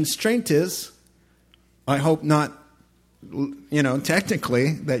what a constraint is. I hope not,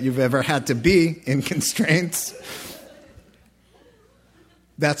 technically that you've ever had to be in constraints.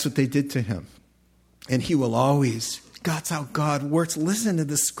 That's what they did to him. And he will always, God's how God works. Listen to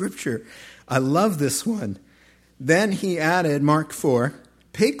the scripture. I love this one. Then he added, Mark 4,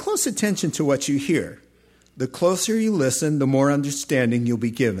 pay close attention to what you hear. The closer you listen, the more understanding you'll be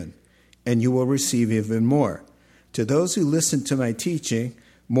given, and you will receive even more. To those who listen to my teaching,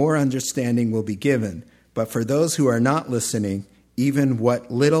 more understanding will be given. But for those who are not listening, even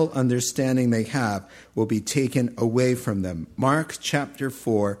what little understanding they have will be taken away from them. Mark chapter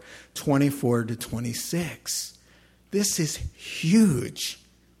 4, 24 to 26. This is huge.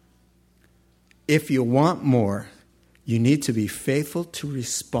 If you want more, you need to be faithful to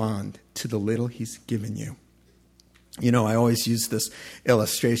respond to the little he's given you. I always use this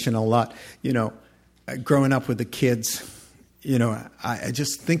illustration a lot. Growing up with the kids, I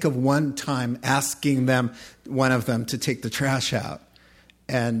just think of one time asking one of them to take the trash out,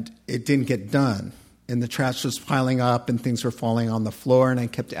 and it didn't get done. And the trash was piling up and things were falling on the floor, and I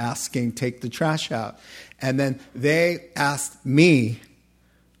kept asking, take the trash out. And then they asked me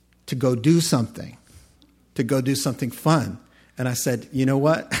to go do something fun. And I said, you know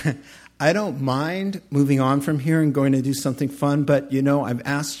what? I don't mind moving on from here and going to do something fun, but I've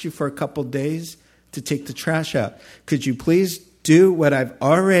asked you for a couple days to take the trash out. Could you please do what I've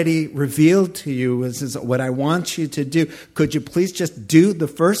already revealed to you, is what I want you to do. Could you please just do the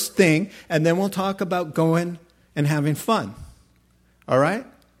first thing, and then we'll talk about going and having fun. All right?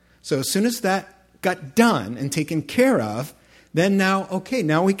 So as soon as that got done and taken care of, then now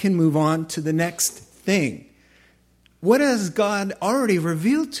we can move on to the next thing. What has God already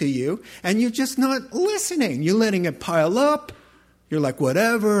revealed to you, and you're just not listening? You're letting it pile up. You're like,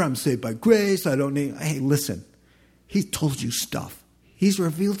 whatever, I'm saved by grace, I don't need... Hey, listen, He told you stuff. He's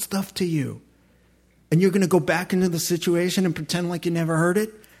revealed stuff to you. And you're going to go back into the situation and pretend like you never heard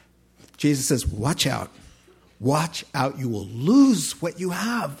it? Jesus says, watch out. Watch out. You will lose what you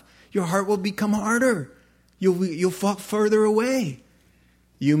have. Your heart will become harder. You'll fall further away.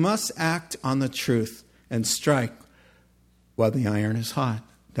 You must act on the truth and strike while the iron is hot.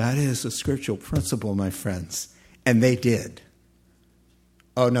 That is a scriptural principle, my friends. And they did.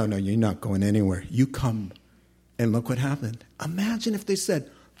 Oh, no, you're not going anywhere. You come. And look what happened. Imagine if they said,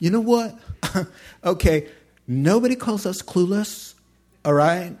 you know what? Okay, nobody calls us clueless. All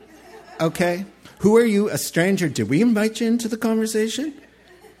right? Okay? Who are you? A stranger? Did we invite you into the conversation?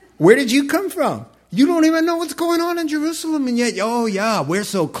 Where did you come from? You don't even know what's going on in Jerusalem. And yet, oh yeah, we're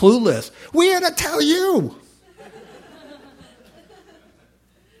so clueless. We had to tell you.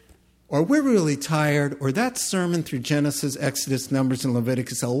 Or we're really tired, or that sermon through Genesis, Exodus, Numbers, and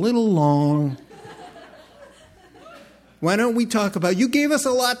Leviticus a little long. Why don't we talk about, you gave us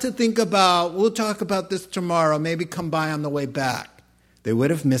a lot to think about. We'll talk about this tomorrow. Maybe come by on the way back. They would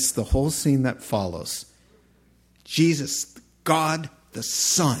have missed the whole scene that follows. Jesus, God the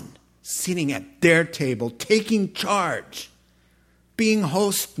Son, sitting at their table, taking charge, being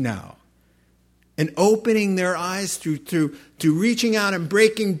host now. And opening their eyes through reaching out and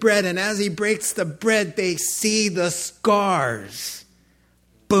breaking bread. And as he breaks the bread, they see the scars.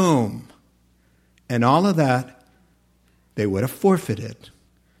 Boom. And all of that, they would have forfeited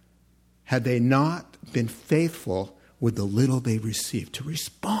had they not been faithful with the little they received. To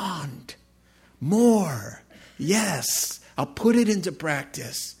respond. More. Yes. I'll put it into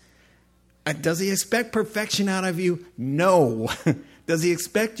practice. Does he expect perfection out of you? No. Does he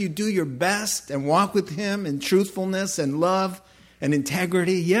expect you do your best and walk with him in truthfulness and love and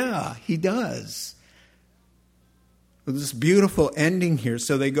integrity? Yeah, he does. This beautiful ending here.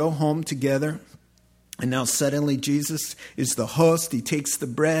 So they go home together. And now suddenly Jesus is the host. He takes the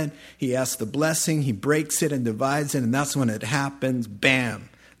bread. He asks the blessing. He breaks it and divides it. And that's when it happens. Bam.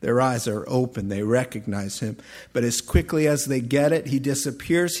 Their eyes are open. They recognize him. But as quickly as they get it, he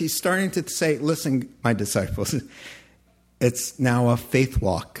disappears. He's starting to say, listen, my disciples, it's now a faith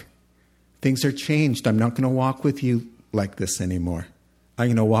walk. Things are changed. I'm not going to walk with you like this anymore. I'm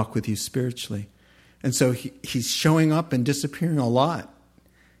going to walk with you spiritually. And so he's showing up and disappearing a lot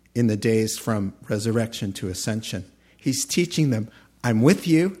in the days from resurrection to ascension. He's teaching them, I'm with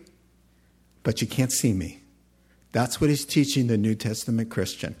you, but you can't see me. That's what he's teaching the New Testament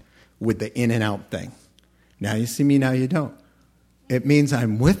Christian with the in and out thing. Now you see me, now you don't. It means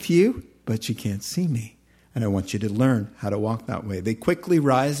I'm with you, but you can't see me. And I want you to learn how to walk that way. They quickly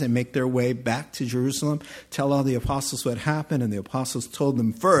rise and make their way back to Jerusalem, tell all the apostles what happened, and the apostles told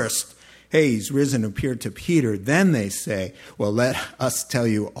them first, hey, he's risen, appeared to Peter. Then they say, well, let us tell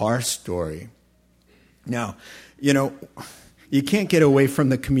you our story. Now, you can't get away from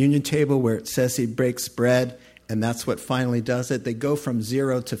the communion table where it says he breaks bread, and that's what finally does it. They go from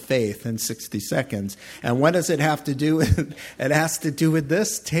 0 to faith in 60 seconds. And what does it have to do with? It has to do with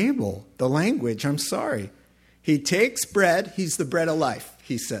this table, the language. I'm sorry. He takes bread. He's the bread of life,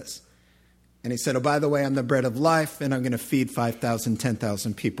 he says. And he said, oh, by the way, I'm the bread of life, and I'm going to feed 5,000,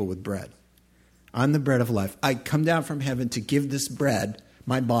 10,000 people with bread. I'm the bread of life. I come down from heaven to give this bread,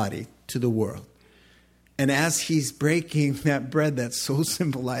 my body, to the world. And as he's breaking that bread, that so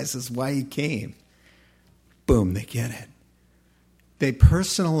symbolizes why he came. Boom, they get it. They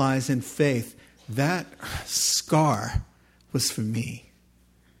personalize in faith. That scar was for me.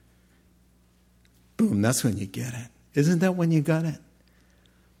 Boom, that's when you get it. Isn't that when you got it?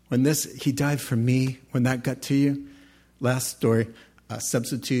 When he died for me, when that got to you? Last story,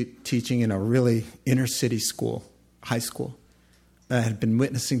 substitute teaching in a really inner city school, high school. I had been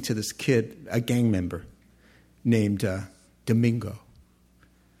witnessing to this kid, a gang member, named Domingo.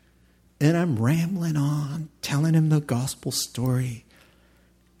 And I'm rambling on, telling him the gospel story.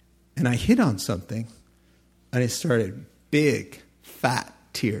 And I hit on something, and I started big, fat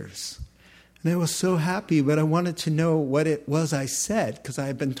tears. And I was so happy, but I wanted to know what it was I said, because I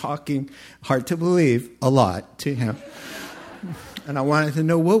had been talking, hard to believe, a lot to him. And I wanted to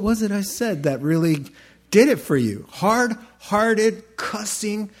know, what was it I said that really did it for you? Hard-hearted,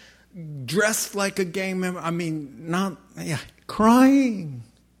 cussing, dressed like a gang member. I mean, crying.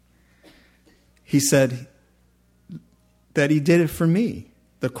 He said that he did it for me.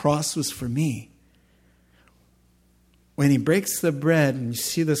 The cross was for me. When he breaks the bread and you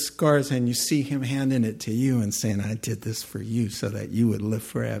see the scars and you see him handing it to you and saying, I did this for you so that you would live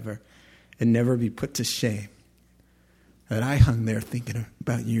forever and never be put to shame. That I hung there thinking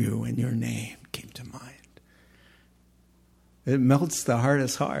about you and your name came to mind. It melts the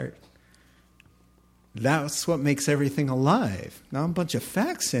hardest heart. That's what makes everything alive. Not a bunch of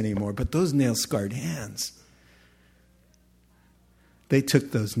facts anymore, but those nail-scarred hands. They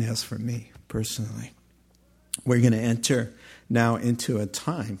took those nails for me, personally. We're going to enter now into a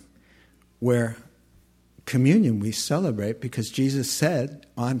time where communion we celebrate because Jesus said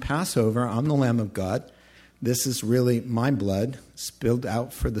on Passover, I'm the Lamb of God. This is really my blood spilled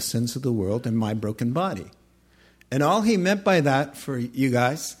out for the sins of the world and my broken body. And all he meant by that for you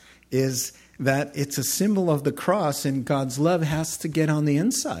guys is that it's a symbol of the cross and God's love has to get on the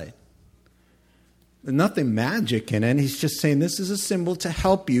inside. There's nothing magic in it. He's just saying this is a symbol to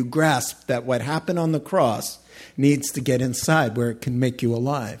help you grasp that what happened on the cross needs to get inside where it can make you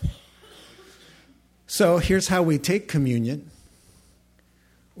alive. So here's how we take communion.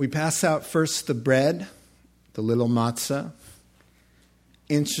 We pass out first the bread, the little matzah.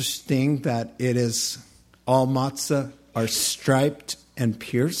 Interesting that it is all matzah are striped and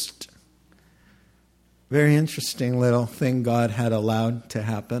pierced. Very interesting little thing God had allowed to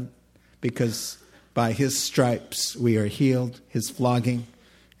happen because by his stripes we are healed, his flogging,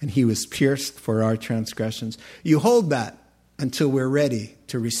 and he was pierced for our transgressions. You hold that until we're ready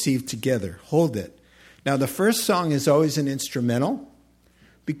to receive together. Hold it. Now the first song is always an instrumental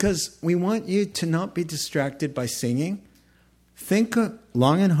because we want you to not be distracted by singing. Think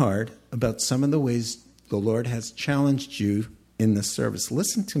long and hard about some of the ways the Lord has challenged you in this service.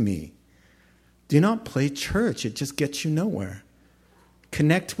 Listen to me. Do not play church. It just gets you nowhere.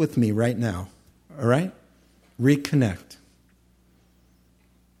 Connect with me right now. All right? Reconnect.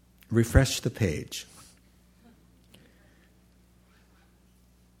 Refresh the page.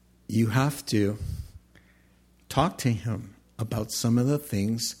 You have to talk to him about some of the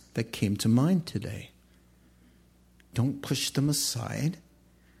things that came to mind today. Don't push them aside.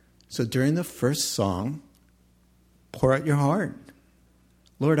 So during the first song, pour out your heart.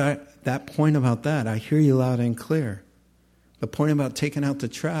 Lord, that point about that, I hear you loud and clear. The point about taking out the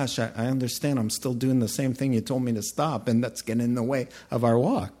trash, I understand I'm still doing the same thing you told me to stop, and that's getting in the way of our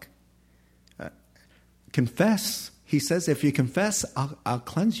walk. Confess. He says, if you confess, I'll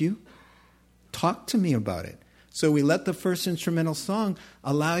cleanse you. Talk to me about it. So we let the first instrumental song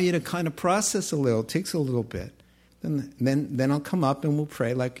allow you to kind of process a little. It takes a little bit. Then I'll come up and we'll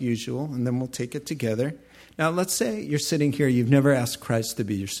pray like usual, and then we'll take it together. Now, let's say you're sitting here, you've never asked Christ to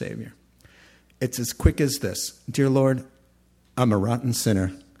be your Savior. It's as quick as this. Dear Lord, I'm a rotten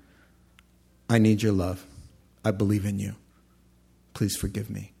sinner. I need your love. I believe in you. Please forgive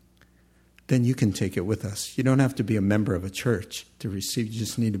me. Then you can take it with us. You don't have to be a member of a church to receive. You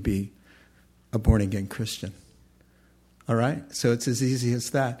just need to be a born-again Christian. All right? So it's as easy as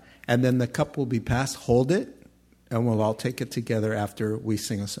that. And then the cup will be passed. Hold it. And we'll all take it together after we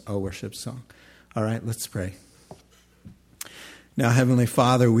sing a worship song. All right, let's pray. Now, Heavenly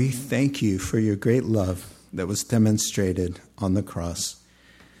Father, we thank you for your great love that was demonstrated on the cross.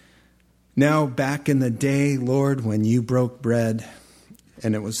 Now, back in the day, Lord, when you broke bread,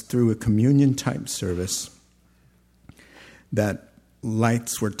 and it was through a communion-type service, that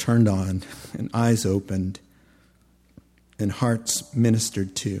lights were turned on and eyes opened and hearts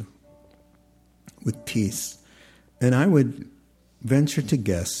ministered to with peace. And I would venture to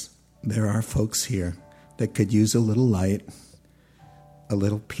guess there are folks here that could use a little light, a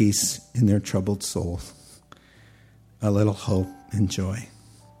little peace in their troubled soul, a little hope and joy.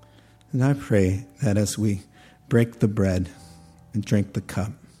 And I pray that as we break the bread and drink the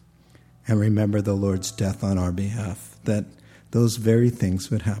cup and remember the Lord's death on our behalf, that those very things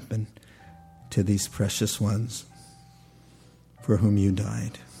would happen to these precious ones for whom you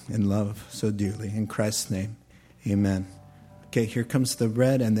died and love so dearly. In Christ's name, amen. Okay, here comes the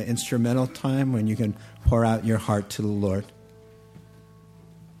bread and the instrumental time when you can pour out your heart to the Lord.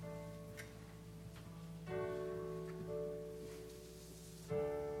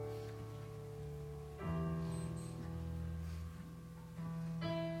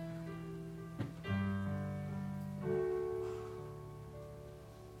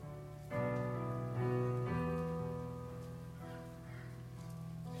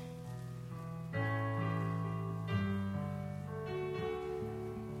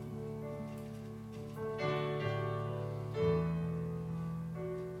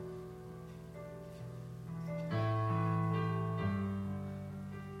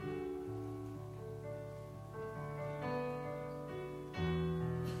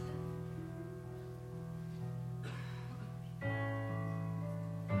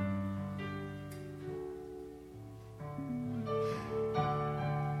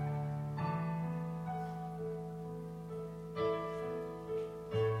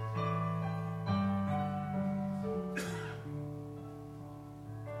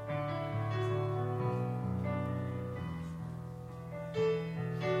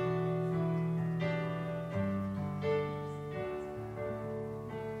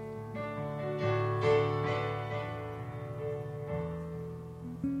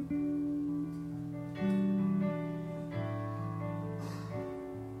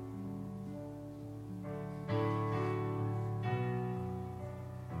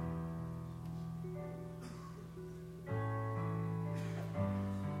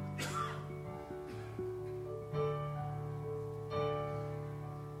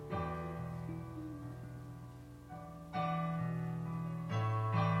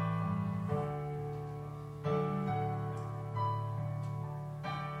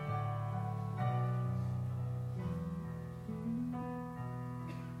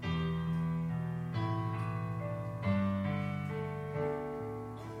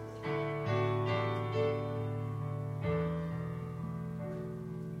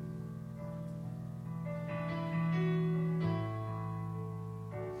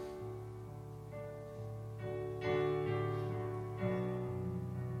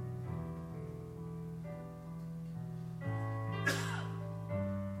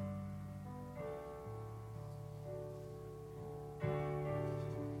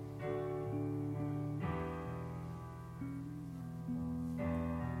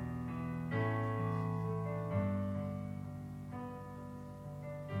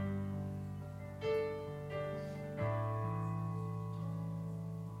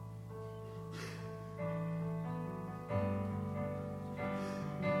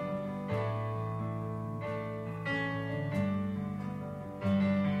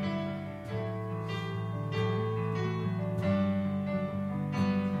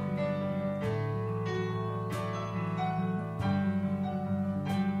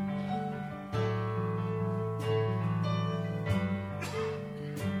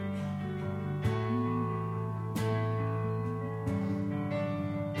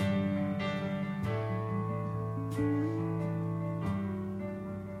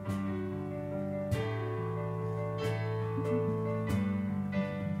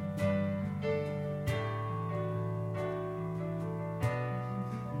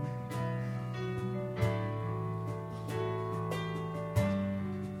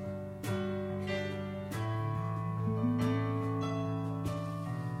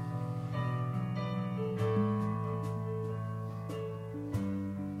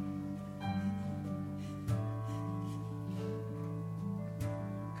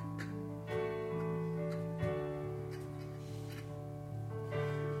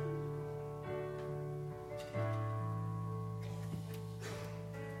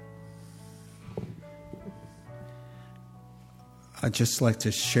 I'd just like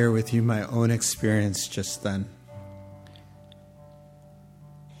to share with you my own experience just then.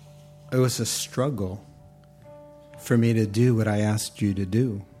 It was a struggle for me to do what I asked you to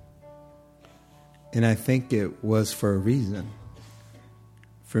do. And I think it was for a reason.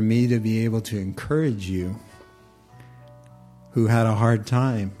 For me to be able to encourage you who had a hard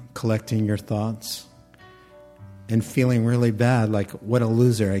time collecting your thoughts and feeling really bad, like, what a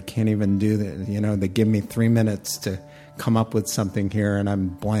loser, I can't even do that. They give me 3 minutes to come up with something here and I'm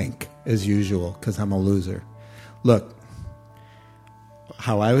blank as usual because I'm a loser. Look,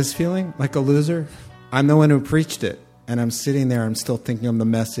 how I was feeling like a loser, I'm the one who preached it. And I'm sitting there, I'm still thinking of the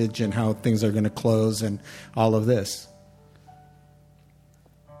message and how things are going to close and all of this.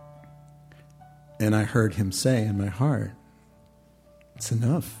 And I heard him say in my heart, it's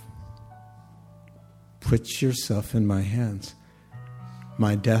enough. Put yourself in my hands.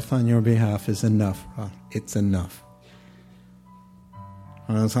 My death on your behalf is enough, Rod. It's enough.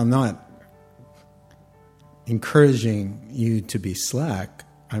 I'm not encouraging you to be slack.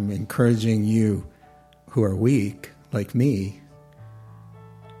 I'm encouraging you who are weak, like me,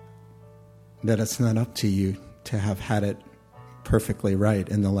 that it's not up to you to have had it perfectly right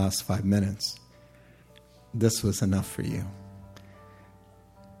in the last 5 minutes. This was enough for you.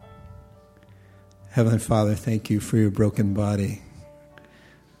 Heavenly Father, thank you for your broken body.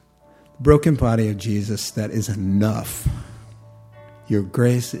 The broken body of Jesus that is enough. Your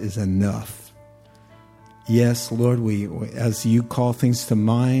grace is enough. Yes, Lord, we, as you call things to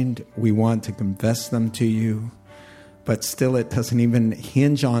mind, we want to confess them to you. But still, it doesn't even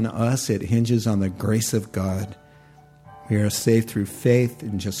hinge on us. It hinges on the grace of God. We are saved through faith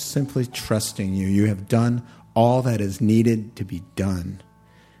and just simply trusting you. You have done all that is needed to be done.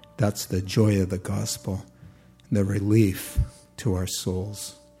 That's the joy of the gospel, the relief to our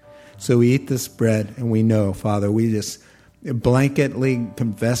souls. So we eat this bread and we know, Father, we just blanketly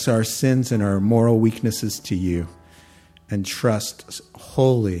confess our sins and our moral weaknesses to you and trust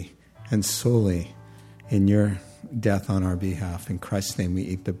wholly and solely in your death on our behalf. In Christ's name we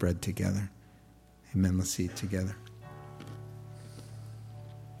eat the bread together. Amen. Let's eat together.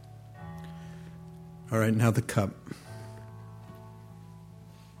 All right, now the cup.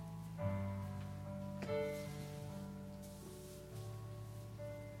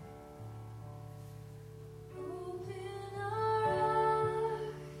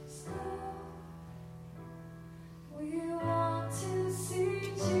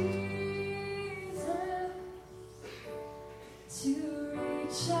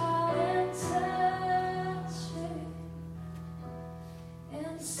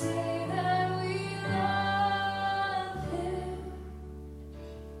 Say that we love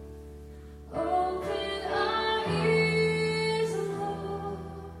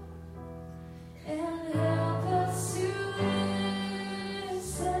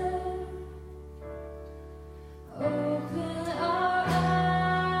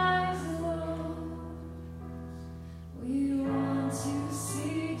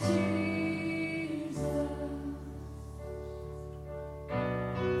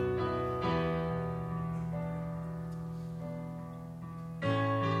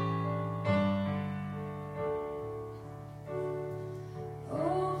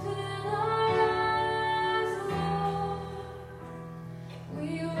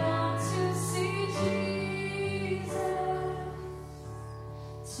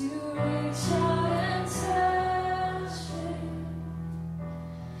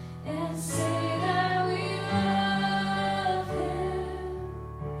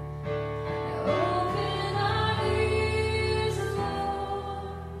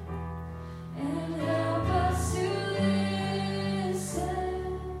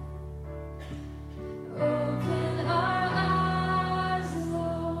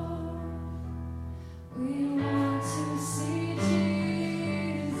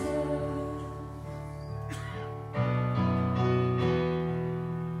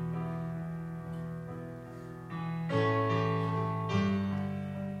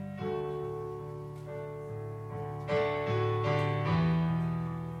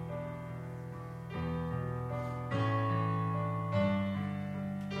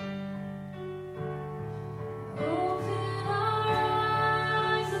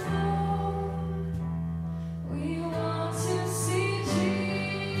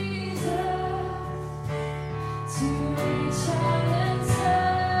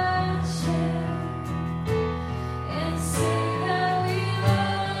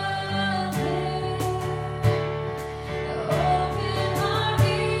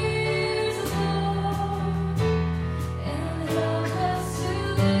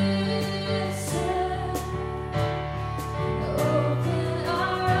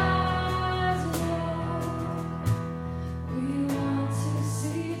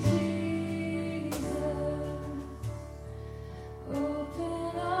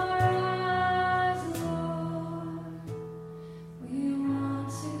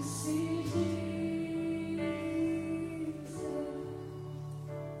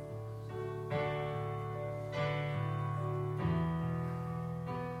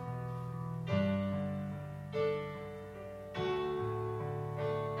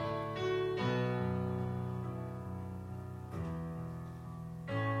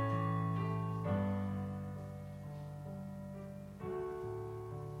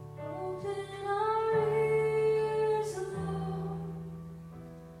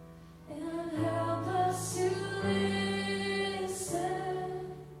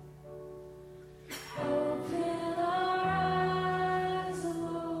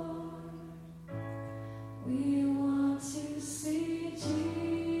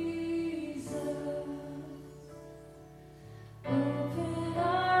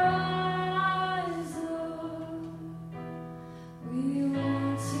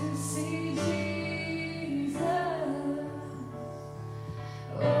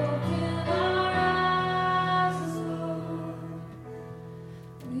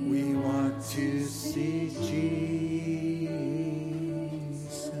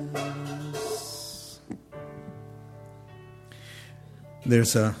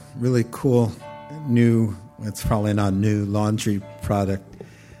There's a really cool new, it's probably not new, laundry product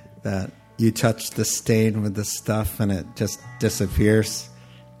that you touch the stain with the stuff and it just disappears.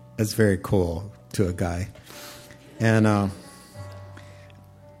 It's very cool to a guy. And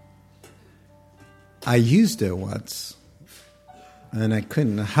I used it once, and I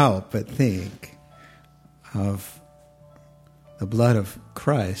couldn't help but think of the blood of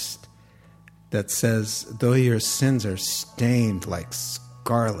Christ that says, though your sins are stained like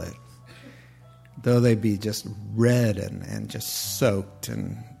scarlet, though they be just red and just soaked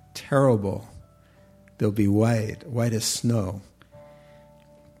and terrible, they'll be white as snow.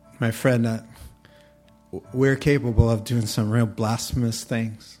 My friend, we're capable of doing some real blasphemous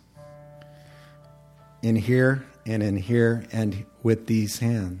things in here and with these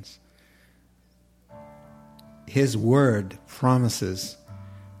hands. His word promises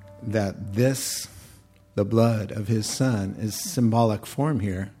that this, the blood of his son, is symbolic form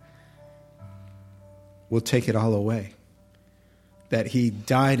here, will take it all away. That he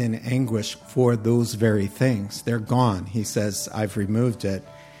died in anguish for those very things. They're gone. He says, I've removed it.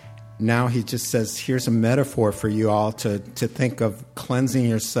 Now he just says, here's a metaphor for you all to think of cleansing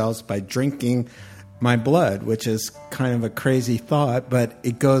yourselves by drinking my blood, which is kind of a crazy thought, but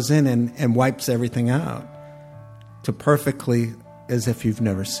it goes in and wipes everything out to perfectly as if you've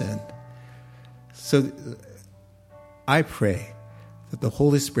never sinned. So I pray that the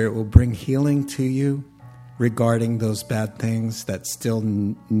Holy Spirit will bring healing to you regarding those bad things that still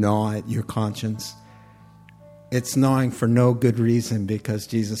gnaw at your conscience. It's gnawing for no good reason, because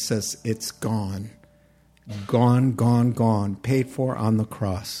Jesus says it's gone. Gone, gone, gone. Paid for on the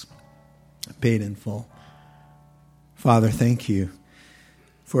cross. Paid in full. Father, thank you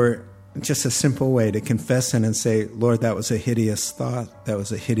for just a simple way to confess and say, Lord, that was a hideous thought. That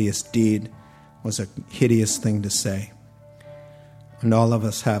was a hideous deed. Was a hideous thing to say. And all of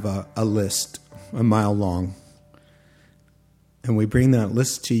us have a list, a mile long. And we bring that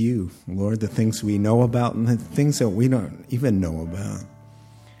list to you, Lord, the things we know about and the things that we don't even know about.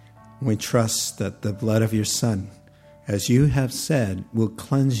 We trust that the blood of your Son, as you have said, will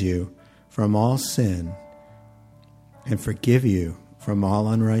cleanse you from all sin and forgive you from all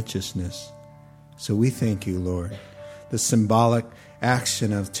unrighteousness. So we thank you, Lord. The symbolic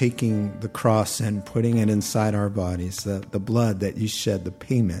action of taking the cross and putting it inside our bodies, the blood that you shed, the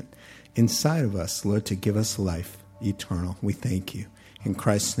payment inside of us, Lord, to give us life eternal. We thank you. In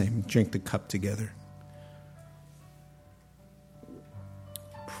Christ's name, drink the cup together.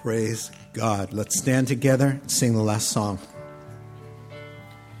 Praise God. Let's stand together and sing the last song.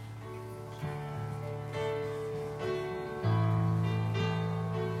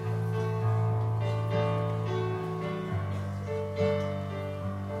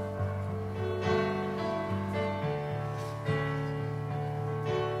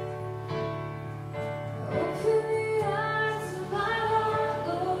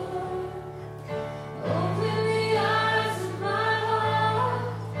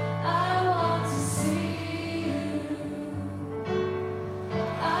 I want to see you.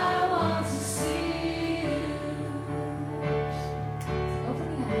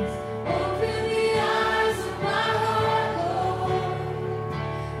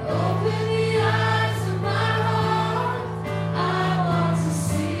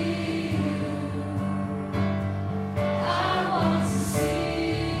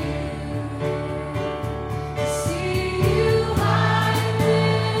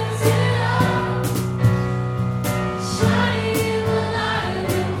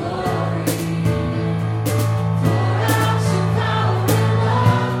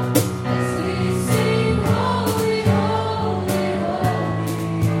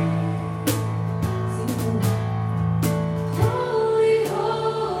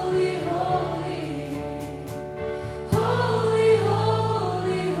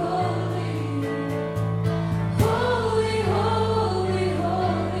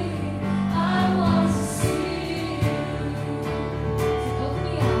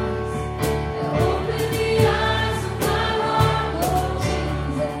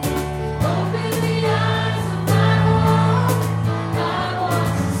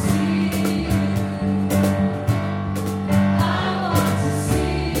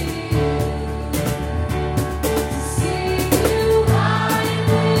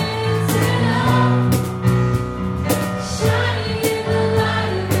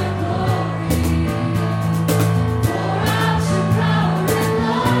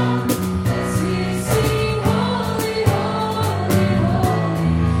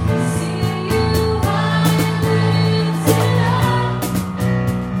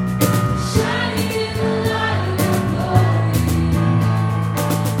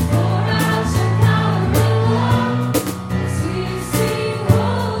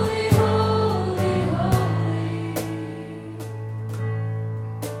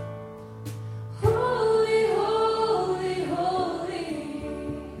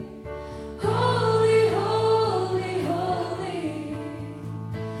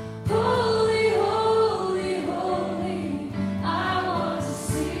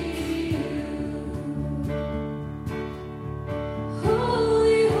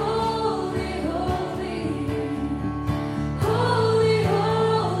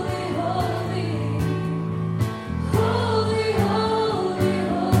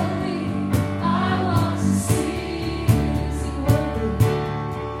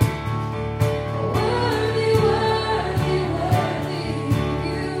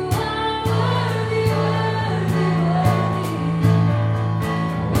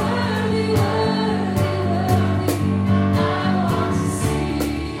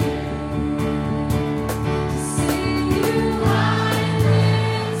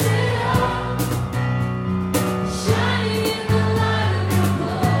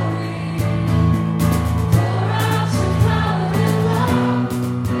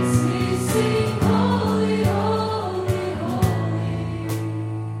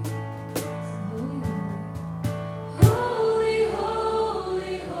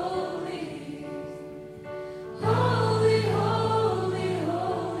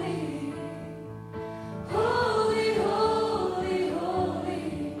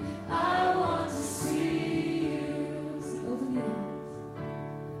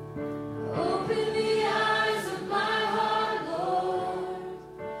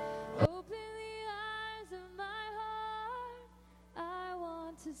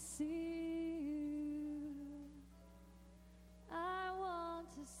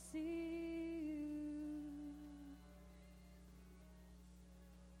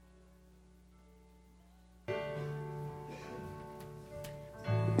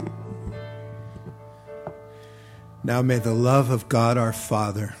 Now may the love of God our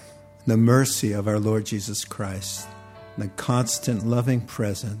Father, the mercy of our Lord Jesus Christ, and the constant loving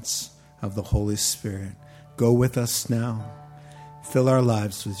presence of the Holy Spirit go with us now. Fill our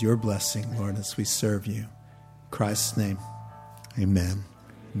lives with your blessing, Lord, as we serve you. In Christ's name, amen.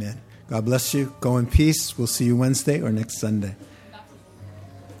 Amen. God bless you. Go in peace. We'll see you Wednesday or next Sunday.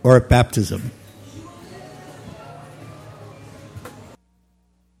 Or at baptism.